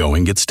when the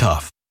going gets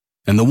tough,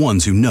 and the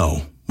ones who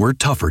know we're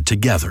tougher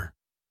together.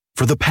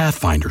 For the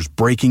Pathfinders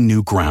breaking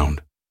new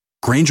ground,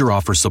 Grainger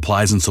offers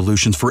supplies and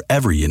solutions for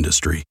every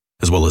industry,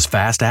 as well as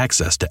fast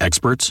access to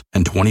experts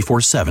and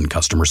 24/7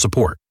 customer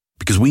support.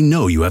 Because we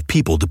know you have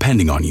people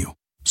depending on you,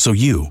 so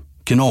you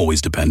can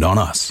always depend on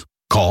us.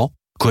 Call,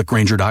 click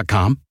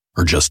Grainger.com,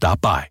 or just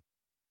stop by.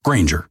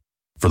 Grainger,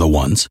 for the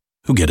ones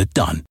who get it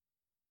done.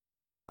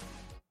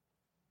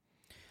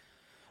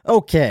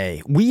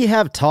 Okay, we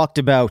have talked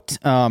about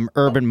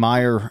Urban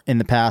Meyer in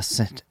the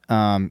past.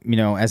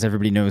 As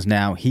everybody knows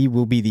now, he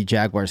will be the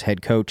Jaguars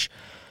head coach.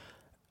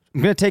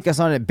 I'm going to take us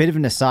on a bit of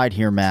an aside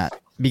here, Matt,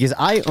 because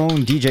I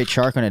own DJ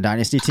Chark on a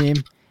dynasty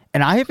team,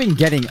 and I have been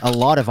getting a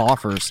lot of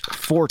offers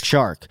for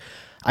Chark.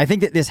 I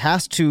think that this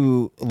has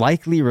to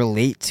likely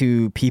relate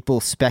to people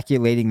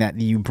speculating that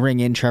you bring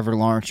in Trevor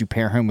Lawrence, you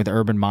pair him with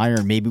Urban Meyer,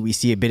 and maybe we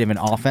see a bit of an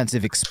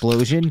offensive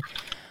explosion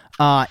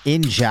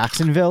in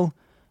Jacksonville.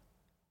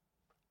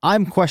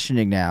 I'm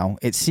questioning now.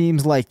 It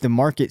seems like the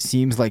market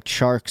seems like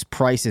Chark's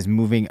price is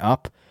moving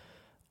up.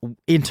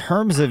 In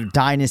terms of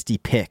dynasty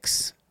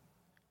picks,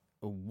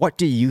 what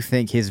do you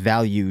think his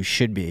value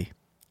should be?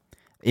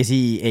 Is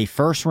he a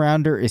first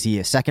rounder? Is he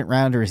a second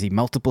rounder? Is he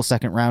multiple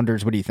second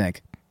rounders? What do you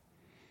think?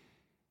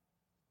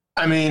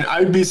 I mean,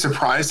 I'd be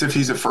surprised if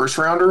he's a first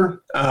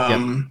rounder.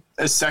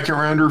 A second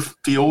rounder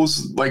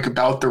feels like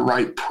about the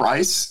right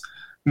price.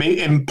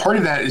 And part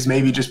of that is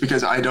maybe just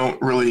because I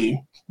don't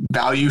really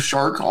value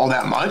Chark all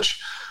that much.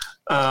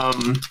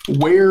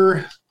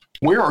 Where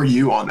are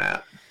you on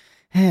that?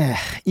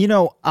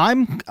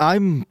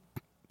 I'm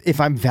if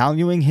I'm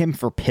valuing him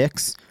for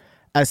picks,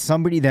 as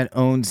somebody that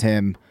owns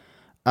him,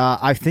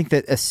 I think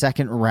that a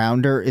second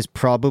rounder is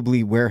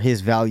probably where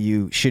his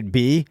value should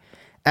be.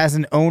 As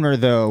an owner,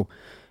 though,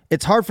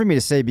 it's hard for me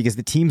to say because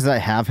the teams that I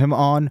have him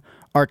on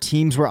are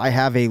teams where I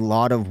have a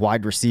lot of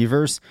wide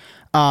receivers,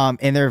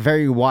 and they're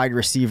very wide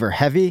receiver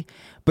heavy,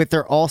 but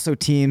they're also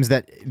teams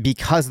that,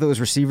 because those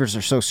receivers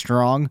are so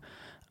strong,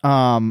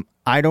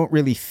 I don't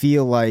really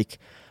feel like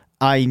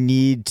I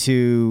need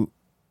to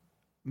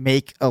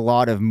make a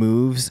lot of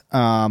moves,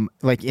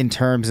 like in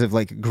terms of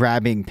like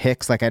grabbing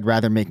picks. Like I'd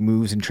rather make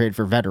moves and trade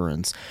for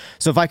veterans.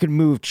 So if I could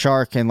move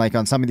Chark and like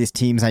on some of these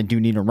teams I do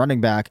need a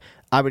running back,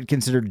 I would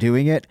consider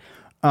doing it.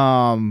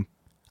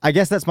 I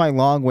guess that's my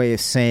long way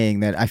of saying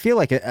that I feel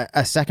like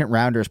a second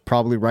rounder is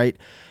probably right,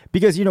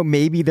 because, you know,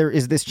 maybe there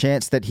is this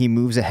chance that he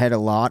moves ahead a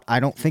lot. I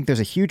don't think there's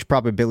a huge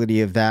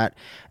probability of that.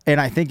 And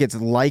I think it's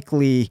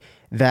likely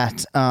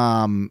that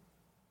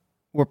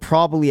we're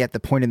probably at the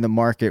point in the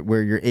market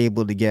where you're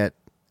able to get,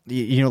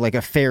 you know, like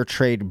a fair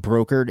trade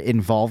brokered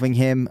involving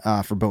him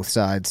for both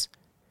sides.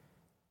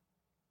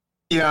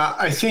 Yeah,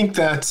 I think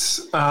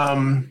that's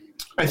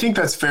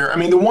fair. I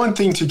mean, the one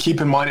thing to keep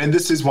in mind, and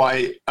this is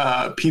why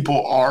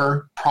people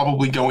are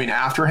probably going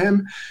after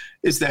him,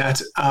 is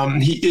that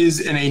he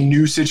is in a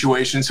new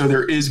situation. So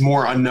there is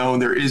more unknown.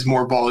 There is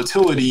more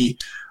volatility.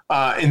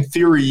 In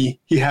theory,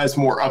 he has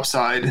more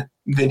upside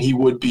than he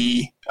would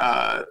be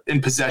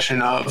in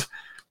possession of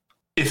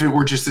if it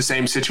were just the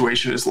same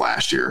situation as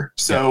last year.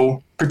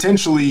 So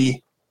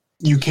potentially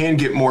you can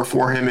get more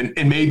for him.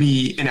 And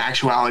maybe in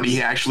actuality,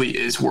 he actually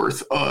is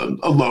worth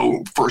a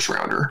low first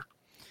rounder.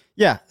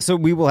 Yeah, so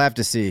we will have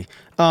to see.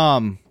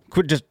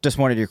 Just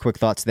wanted your quick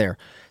thoughts there.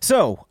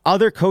 So,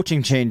 other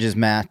coaching changes,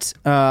 Matt.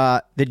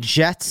 The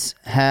Jets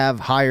have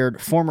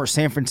hired former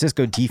San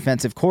Francisco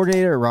defensive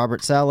coordinator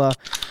Robert Saleh.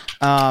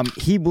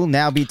 He will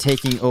now be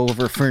taking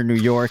over for New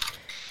York.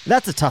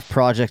 That's a tough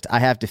project, I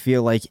have to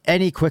feel like.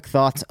 Any quick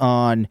thoughts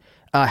on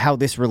how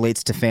this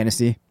relates to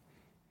fantasy?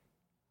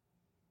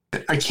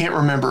 I can't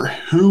remember.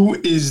 Who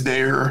is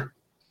their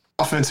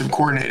offensive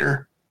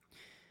coordinator?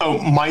 Oh,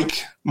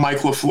 Mike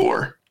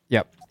LaFleur.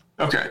 Yep.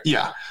 Okay.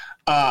 Yeah.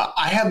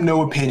 I have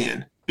no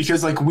opinion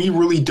because like we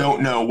really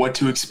don't know what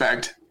to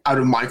expect out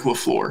of Mike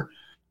LaFleur.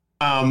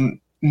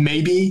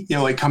 Maybe, you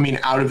know, like coming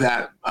out of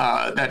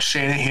that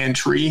Shanahan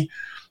tree,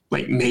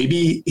 like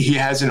maybe he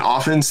has an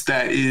offense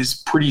that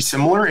is pretty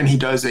similar and he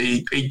does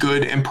a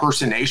good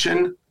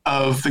impersonation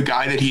of the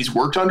guy that he's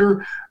worked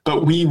under,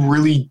 but we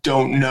really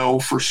don't know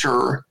for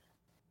sure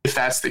if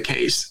that's the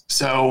case.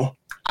 So,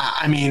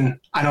 I mean,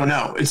 I don't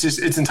know.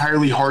 It's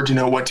entirely hard to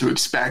know what to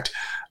expect.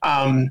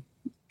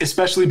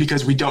 Especially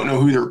because we don't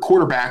know who their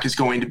quarterback is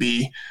going to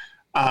be.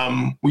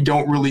 We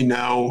don't really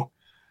know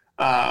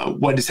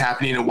what is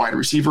happening in wide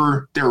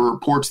receiver. There are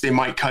reports they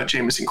might cut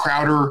Jamison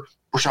Crowder.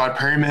 Rashad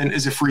Perryman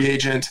is a free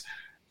agent.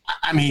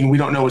 I mean, we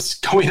don't know what's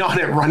going on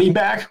at running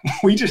back.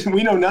 We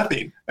know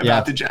nothing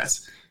about the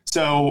Jets.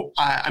 So,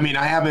 I mean,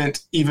 I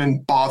haven't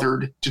even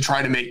bothered to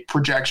try to make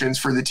projections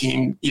for the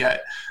team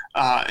yet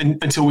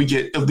until we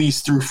get at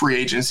least through free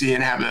agency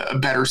and have a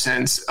better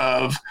sense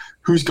of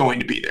who's going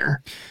to be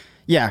there.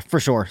 Yeah, for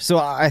sure. So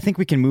I think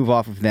we can move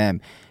off of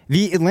them.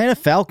 The Atlanta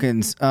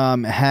Falcons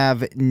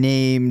have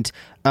named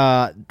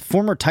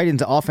former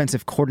Titans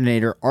offensive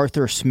coordinator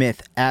Arthur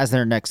Smith as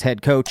their next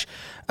head coach.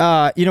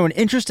 You know, an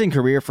interesting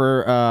career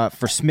for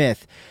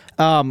Smith.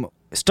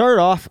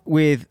 Started off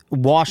with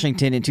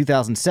Washington in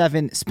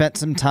 2007, spent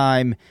some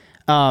time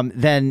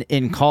then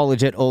in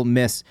college at Ole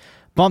Miss,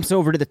 bumps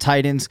over to the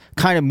Titans,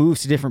 kind of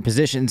moves to different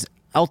positions,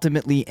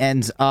 ultimately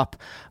ends up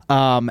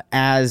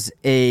as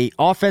a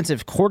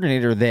offensive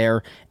coordinator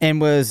there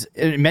and was,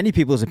 in many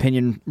people's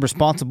opinion,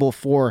 responsible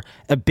for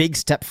a big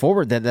step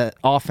forward that the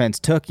offense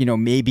took. You know,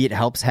 maybe it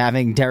helps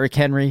having Derrick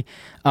Henry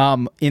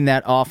in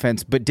that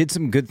offense, but did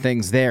some good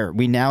things there.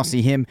 We now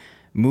see him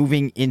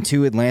moving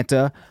into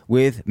Atlanta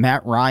with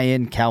Matt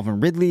Ryan, Calvin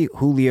Ridley,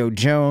 Julio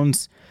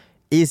Jones.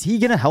 Is he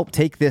going to help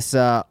take this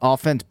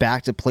offense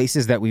back to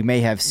places that we may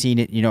have seen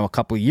it, you know, a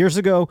couple of years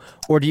ago?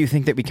 Or do you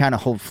think that we kind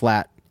of hold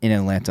flat in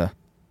Atlanta?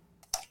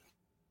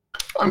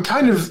 I'm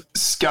kind of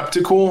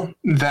skeptical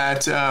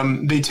that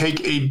they take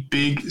a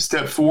big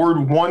step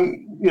forward.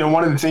 One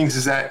of the things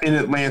is that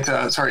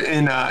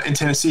in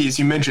Tennessee, as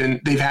you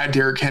mentioned, they've had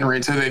Derrick Henry,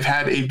 and so they've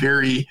had a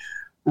very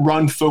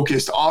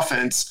run-focused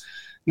offense.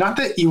 Not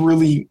that you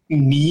really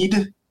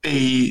need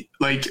an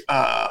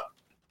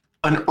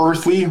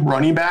earthly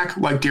running back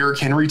like Derrick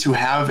Henry to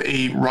have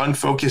a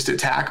run-focused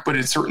attack, but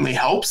it certainly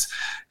helps.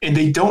 And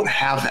they don't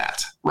have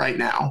that right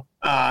now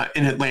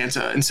in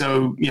Atlanta. And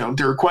so, you know,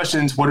 there are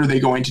questions, what are they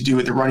going to do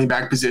at the running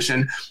back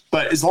position?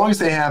 But as long as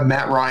they have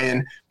Matt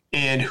Ryan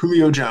and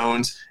Julio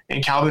Jones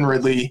and Calvin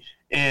Ridley,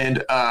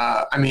 and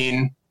I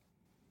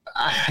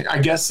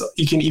guess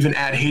you can even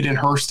add Hayden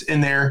Hurst in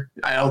there.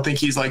 I don't think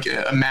he's like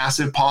a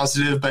massive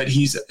positive, but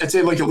he's, I'd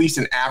say like at least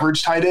an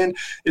average tight end.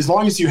 As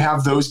long as you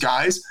have those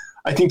guys,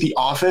 I think the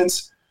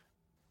offense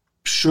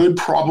should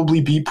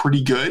probably be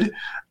pretty good.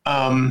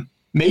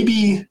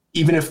 Maybe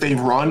even if they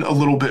run a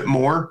little bit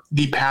more,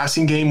 the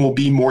passing game will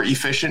be more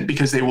efficient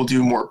because they will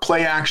do more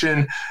play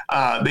action.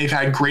 They've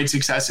had great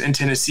success in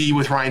Tennessee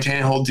with Ryan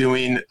Tannehill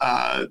doing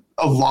a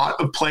lot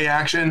of play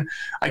action.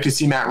 I could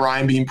see Matt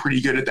Ryan being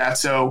pretty good at that.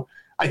 So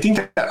I think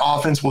that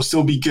offense will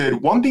still be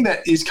good. One thing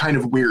that is kind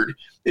of weird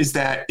is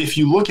that if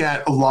you look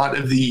at a lot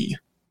of the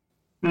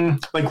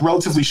like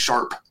relatively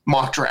sharp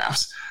mock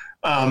drafts,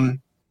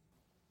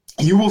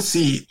 you will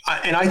see,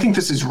 and I think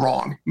this is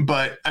wrong,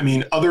 but I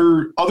mean,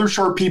 other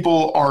sharp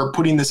people are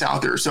putting this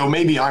out there, so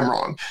maybe I'm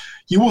wrong.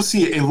 You will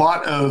see a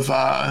lot of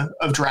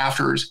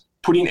drafters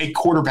putting a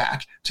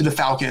quarterback to the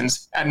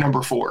Falcons at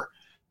number 4.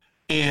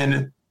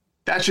 And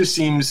that just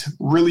seems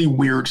really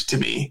weird to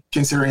me,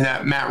 considering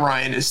that Matt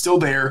Ryan is still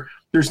there.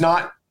 There's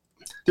not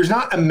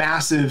a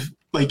massive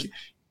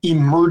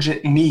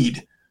emergent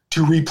need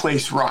to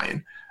replace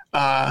Ryan.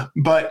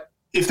 But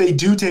if they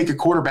do take a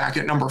quarterback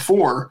at number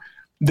 4,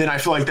 then I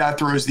feel like that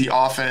throws the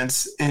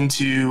offense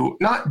into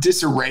not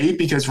disarray,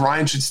 because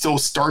Ryan should still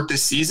start the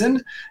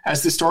season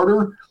as the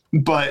starter.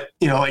 But,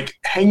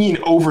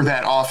 hanging over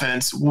that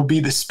offense will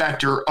be the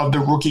specter of the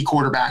rookie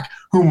quarterback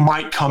who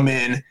might come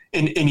in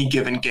any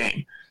given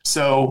game.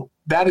 So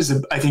that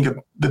is, I think,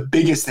 the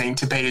biggest thing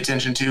to pay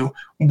attention to.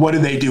 What do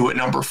they do at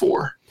number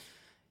 4?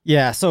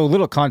 Yeah, so a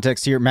little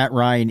context here. Matt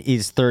Ryan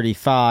is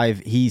 35.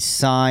 He's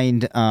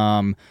signed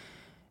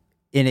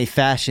in a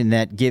fashion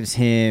that gives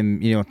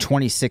him,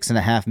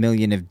 $26.5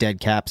 million of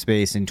dead cap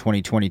space in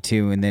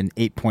 2022 and then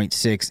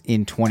 $8.6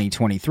 in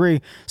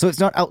 2023. So it's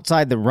not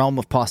outside the realm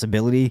of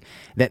possibility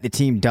that the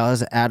team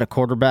does add a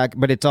quarterback,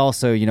 but it's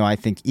also, I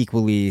think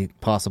equally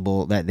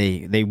possible that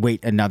they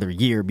wait another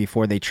year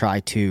before they try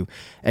to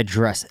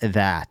address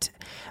that.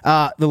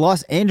 The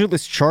Los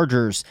Angeles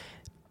Chargers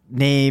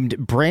named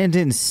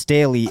Brandon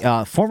Staley,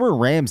 former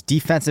Rams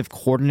defensive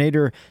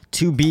coordinator,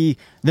 to be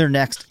their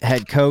next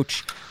head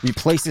coach.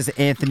 Replaces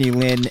Anthony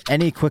Lynn.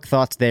 Any quick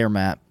thoughts there,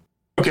 Matt?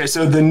 Okay,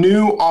 so the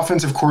new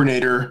offensive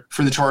coordinator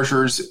for the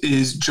Chargers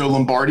is Joe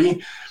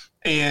Lombardi,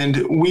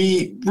 and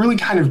we really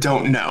kind of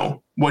don't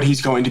know what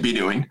he's going to be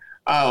doing.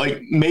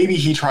 Maybe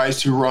he tries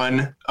to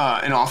run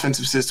an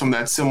offensive system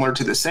that's similar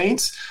to the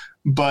Saints,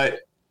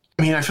 but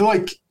I mean, I feel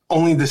like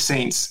only the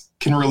Saints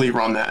can really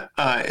run that,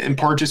 in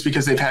part just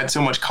because they've had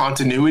so much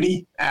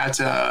continuity at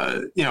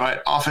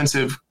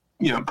offensive,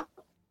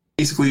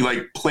 basically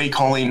play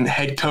calling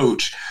head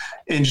coach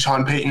in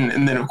Sean Payton,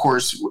 and then of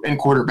course in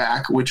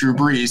quarterback with Drew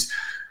Brees.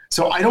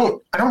 So I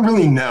don't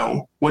really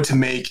know what to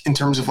make in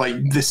terms of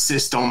the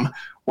system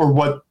or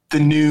what the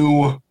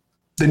new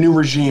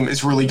regime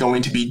is really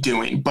going to be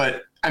doing.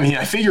 But I mean,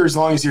 I figure as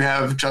long as you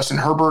have Justin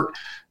Herbert,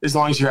 as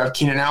long as you have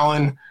Keenan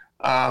Allen,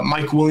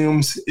 Mike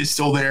Williams is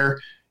still there.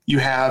 You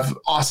have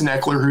Austin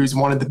Eckler, who's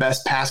one of the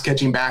best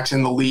pass-catching backs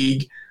in the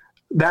league.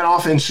 That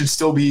offense should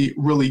still be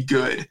really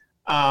good.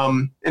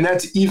 And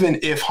that's even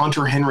if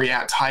Hunter Henry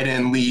at tight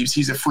end leaves.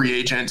 He's a free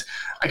agent.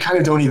 I kind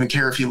of don't even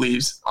care if he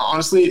leaves.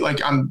 Honestly,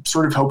 I'm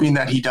sort of hoping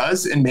that he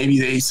does, and maybe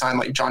they sign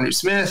Jonnu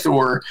Smith,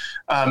 or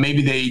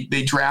maybe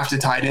they draft a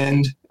tight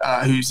end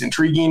who's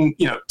intriguing,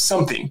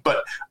 something.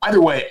 But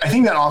either way, I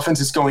think that offense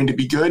is going to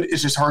be good.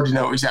 It's just hard to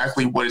know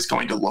exactly what it's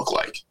going to look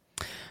like.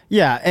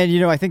 Yeah,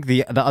 and I think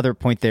the other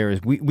point there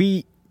is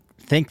we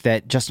think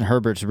that Justin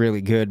Herbert's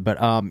really good, but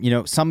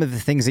some of the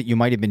things that you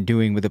might have been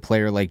doing with a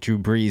player like Drew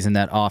Brees in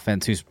that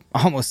offense, who's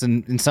almost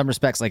in some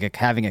respects like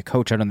having a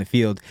coach out on the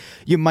field,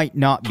 you might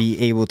not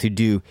be able to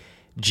do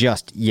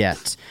just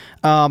yet.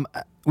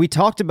 We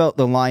talked about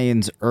the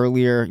Lions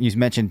earlier. You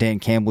mentioned Dan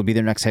Campbell would be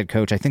their next head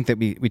coach. I think that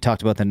we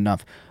talked about that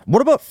enough.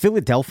 What about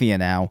Philadelphia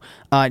now?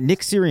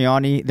 Nick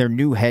Sirianni, their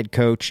new head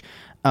coach,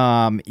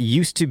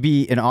 used to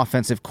be an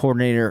offensive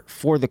coordinator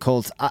for the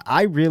Colts.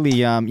 I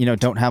really,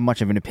 don't have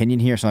much of an opinion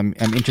here, so I'm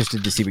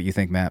interested to see what you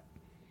think, Matt.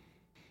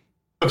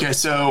 Okay,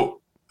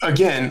 so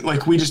again,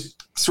 we just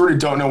sort of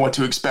don't know what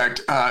to expect.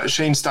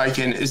 Shane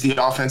Steichen is the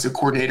offensive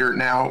coordinator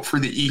now for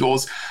the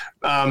Eagles.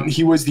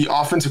 He was the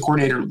offensive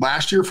coordinator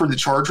last year for the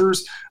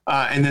Chargers,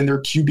 and then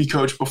their QB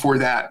coach before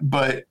that.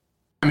 But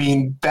I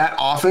mean, that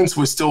offense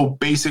was still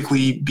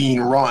basically being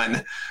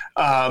run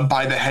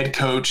by the head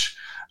coach,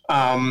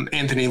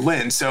 Anthony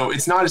Lynn. So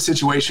it's not a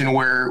situation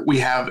where we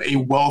have a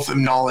wealth of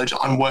knowledge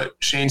on what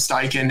Shane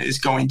Steichen is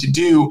going to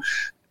do,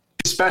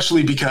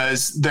 especially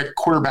because the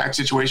quarterback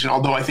situation,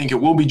 although I think it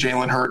will be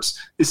Jalen Hurts,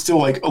 is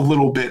still a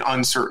little bit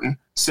uncertain.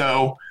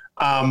 So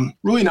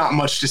really not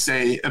much to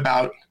say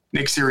about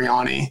Nick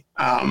Sirianni,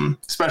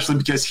 especially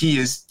because he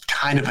is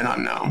kind of an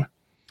unknown.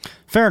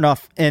 Fair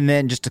enough. And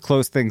then just to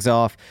close things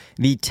off,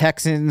 the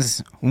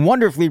Texans,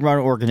 wonderfully run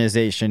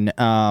organization,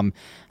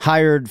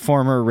 hired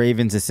former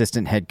Ravens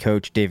assistant head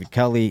coach David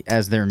Culley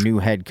as their new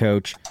head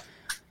coach.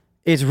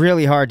 It's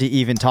really hard to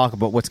even talk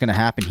about what's going to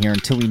happen here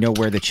until we know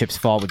where the chips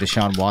fall with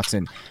Deshaun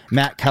Watson.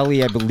 Matt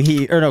Culley, I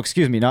believe, or no,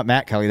 excuse me, not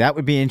Matt Culley. That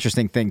would be an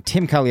interesting thing.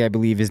 Tim Culley, I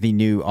believe, is the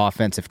new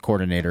offensive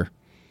coordinator.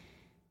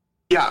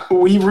 Yeah,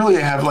 we really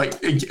have,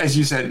 as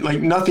you said,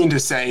 nothing to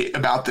say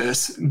about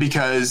this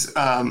because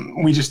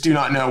we just do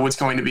not know what's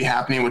going to be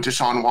happening with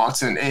Deshaun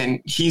Watson,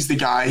 and he's the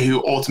guy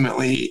who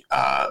ultimately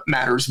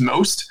matters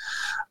most.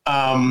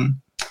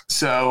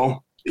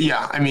 So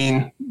yeah, I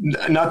mean,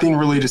 nothing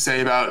really to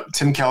say about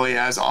Tim Kelly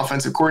as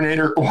offensive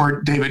coordinator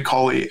or David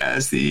Culley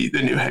as the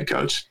new head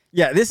coach.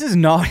 Yeah, this is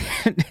not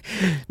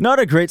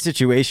a great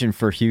situation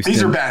for Houston.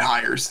 These are bad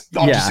hires.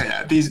 I'll just say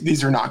that.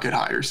 These are not good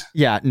hires.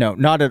 Yeah, no,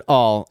 not at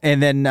all.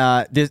 And then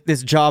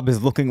this job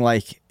is looking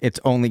like it's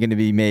only going to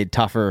be made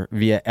tougher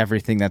via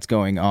everything that's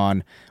going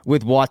on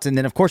with Watson.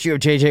 Then, of course, you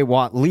have J.J.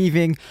 Watt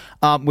leaving,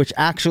 which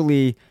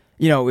actually,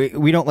 you know,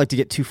 we don't like to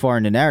get too far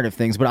into narrative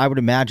things, but I would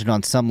imagine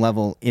on some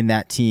level in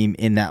that team,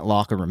 in that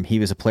locker room, he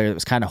was a player that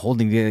was kind of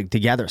holding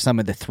together some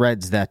of the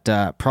threads that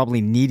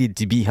probably needed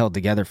to be held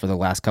together for the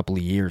last couple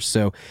of years.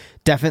 So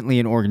definitely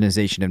an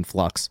organization in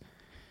flux.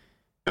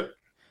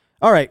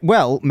 All right.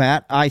 Well,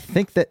 Matt, I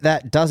think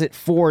that does it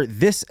for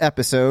this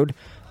episode.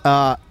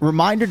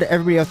 Reminder to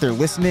everybody out there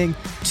listening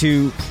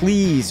to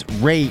please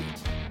rate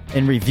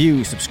and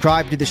review,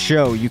 subscribe to the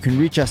show. You can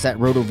reach us at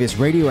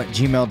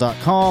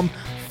rotovizradio@gmail.com.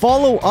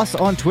 Follow us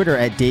on Twitter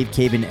at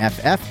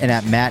DaveCabanFF and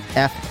at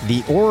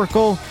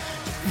MattFTheOracle.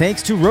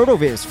 Thanks to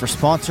RotoViz for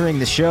sponsoring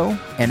the show.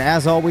 And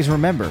as always,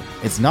 remember,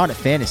 it's not a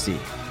fantasy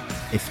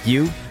if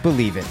you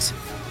believe it.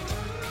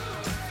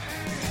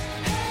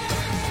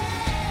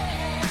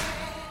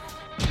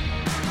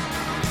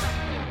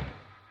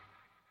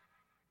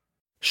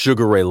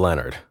 Sugar Ray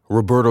Leonard,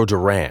 Roberto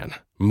Duran,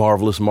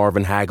 Marvelous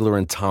Marvin Hagler,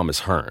 and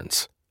Thomas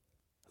Hearns.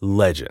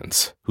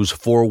 Legends, whose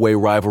four-way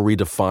rivalry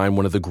defined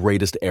one of the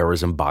greatest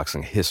eras in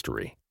boxing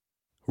history.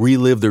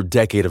 Relive their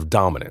decade of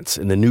dominance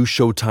in the new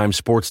Showtime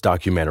sports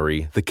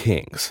documentary, The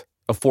Kings,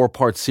 a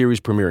 4-part series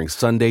premiering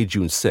Sunday,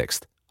 June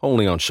 6th,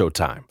 only on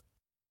Showtime.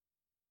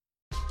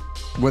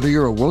 Whether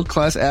you're a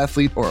world-class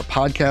athlete or a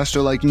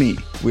podcaster like me,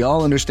 we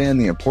all understand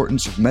the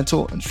importance of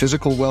mental and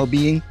physical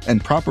well-being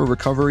and proper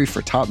recovery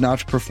for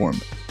top-notch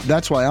performance.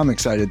 That's why I'm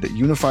excited that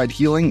Unified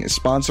Healing is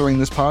sponsoring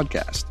this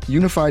podcast.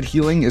 Unified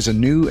Healing is a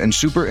new and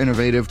super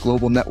innovative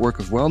global network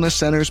of wellness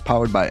centers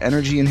powered by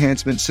Energy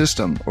Enhancement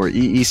System, or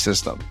EE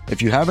System. If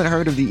you haven't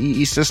heard of the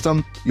EE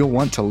System, you'll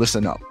want to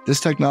listen up. This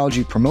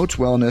technology promotes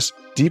wellness,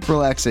 deep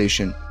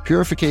relaxation,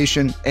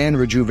 purification, and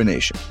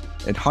rejuvenation.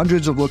 At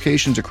hundreds of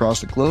locations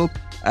across the globe,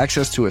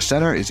 access to a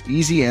center is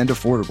easy and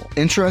affordable.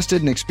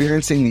 Interested in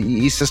experiencing the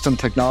EE System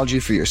technology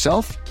for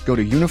yourself? Go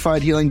to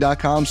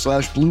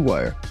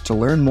unifiedhealing.com/bluewire to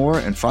learn more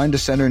and find a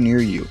center near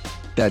you.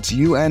 That's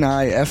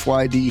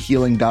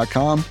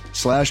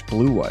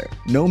unifydhealing.com/bluewire.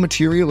 No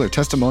material or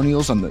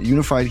testimonials on the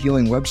Unified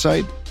Healing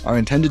website are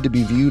intended to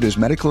be viewed as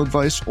medical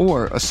advice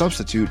or a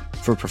substitute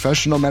for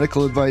professional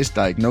medical advice,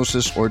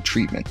 diagnosis, or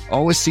treatment.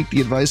 Always seek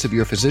the advice of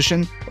your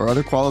physician or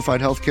other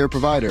qualified healthcare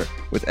provider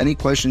with any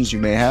questions you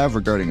may have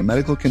regarding a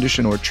medical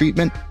condition or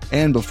treatment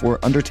and before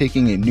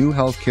undertaking a new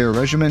healthcare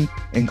regimen,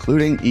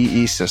 including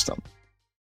EE System.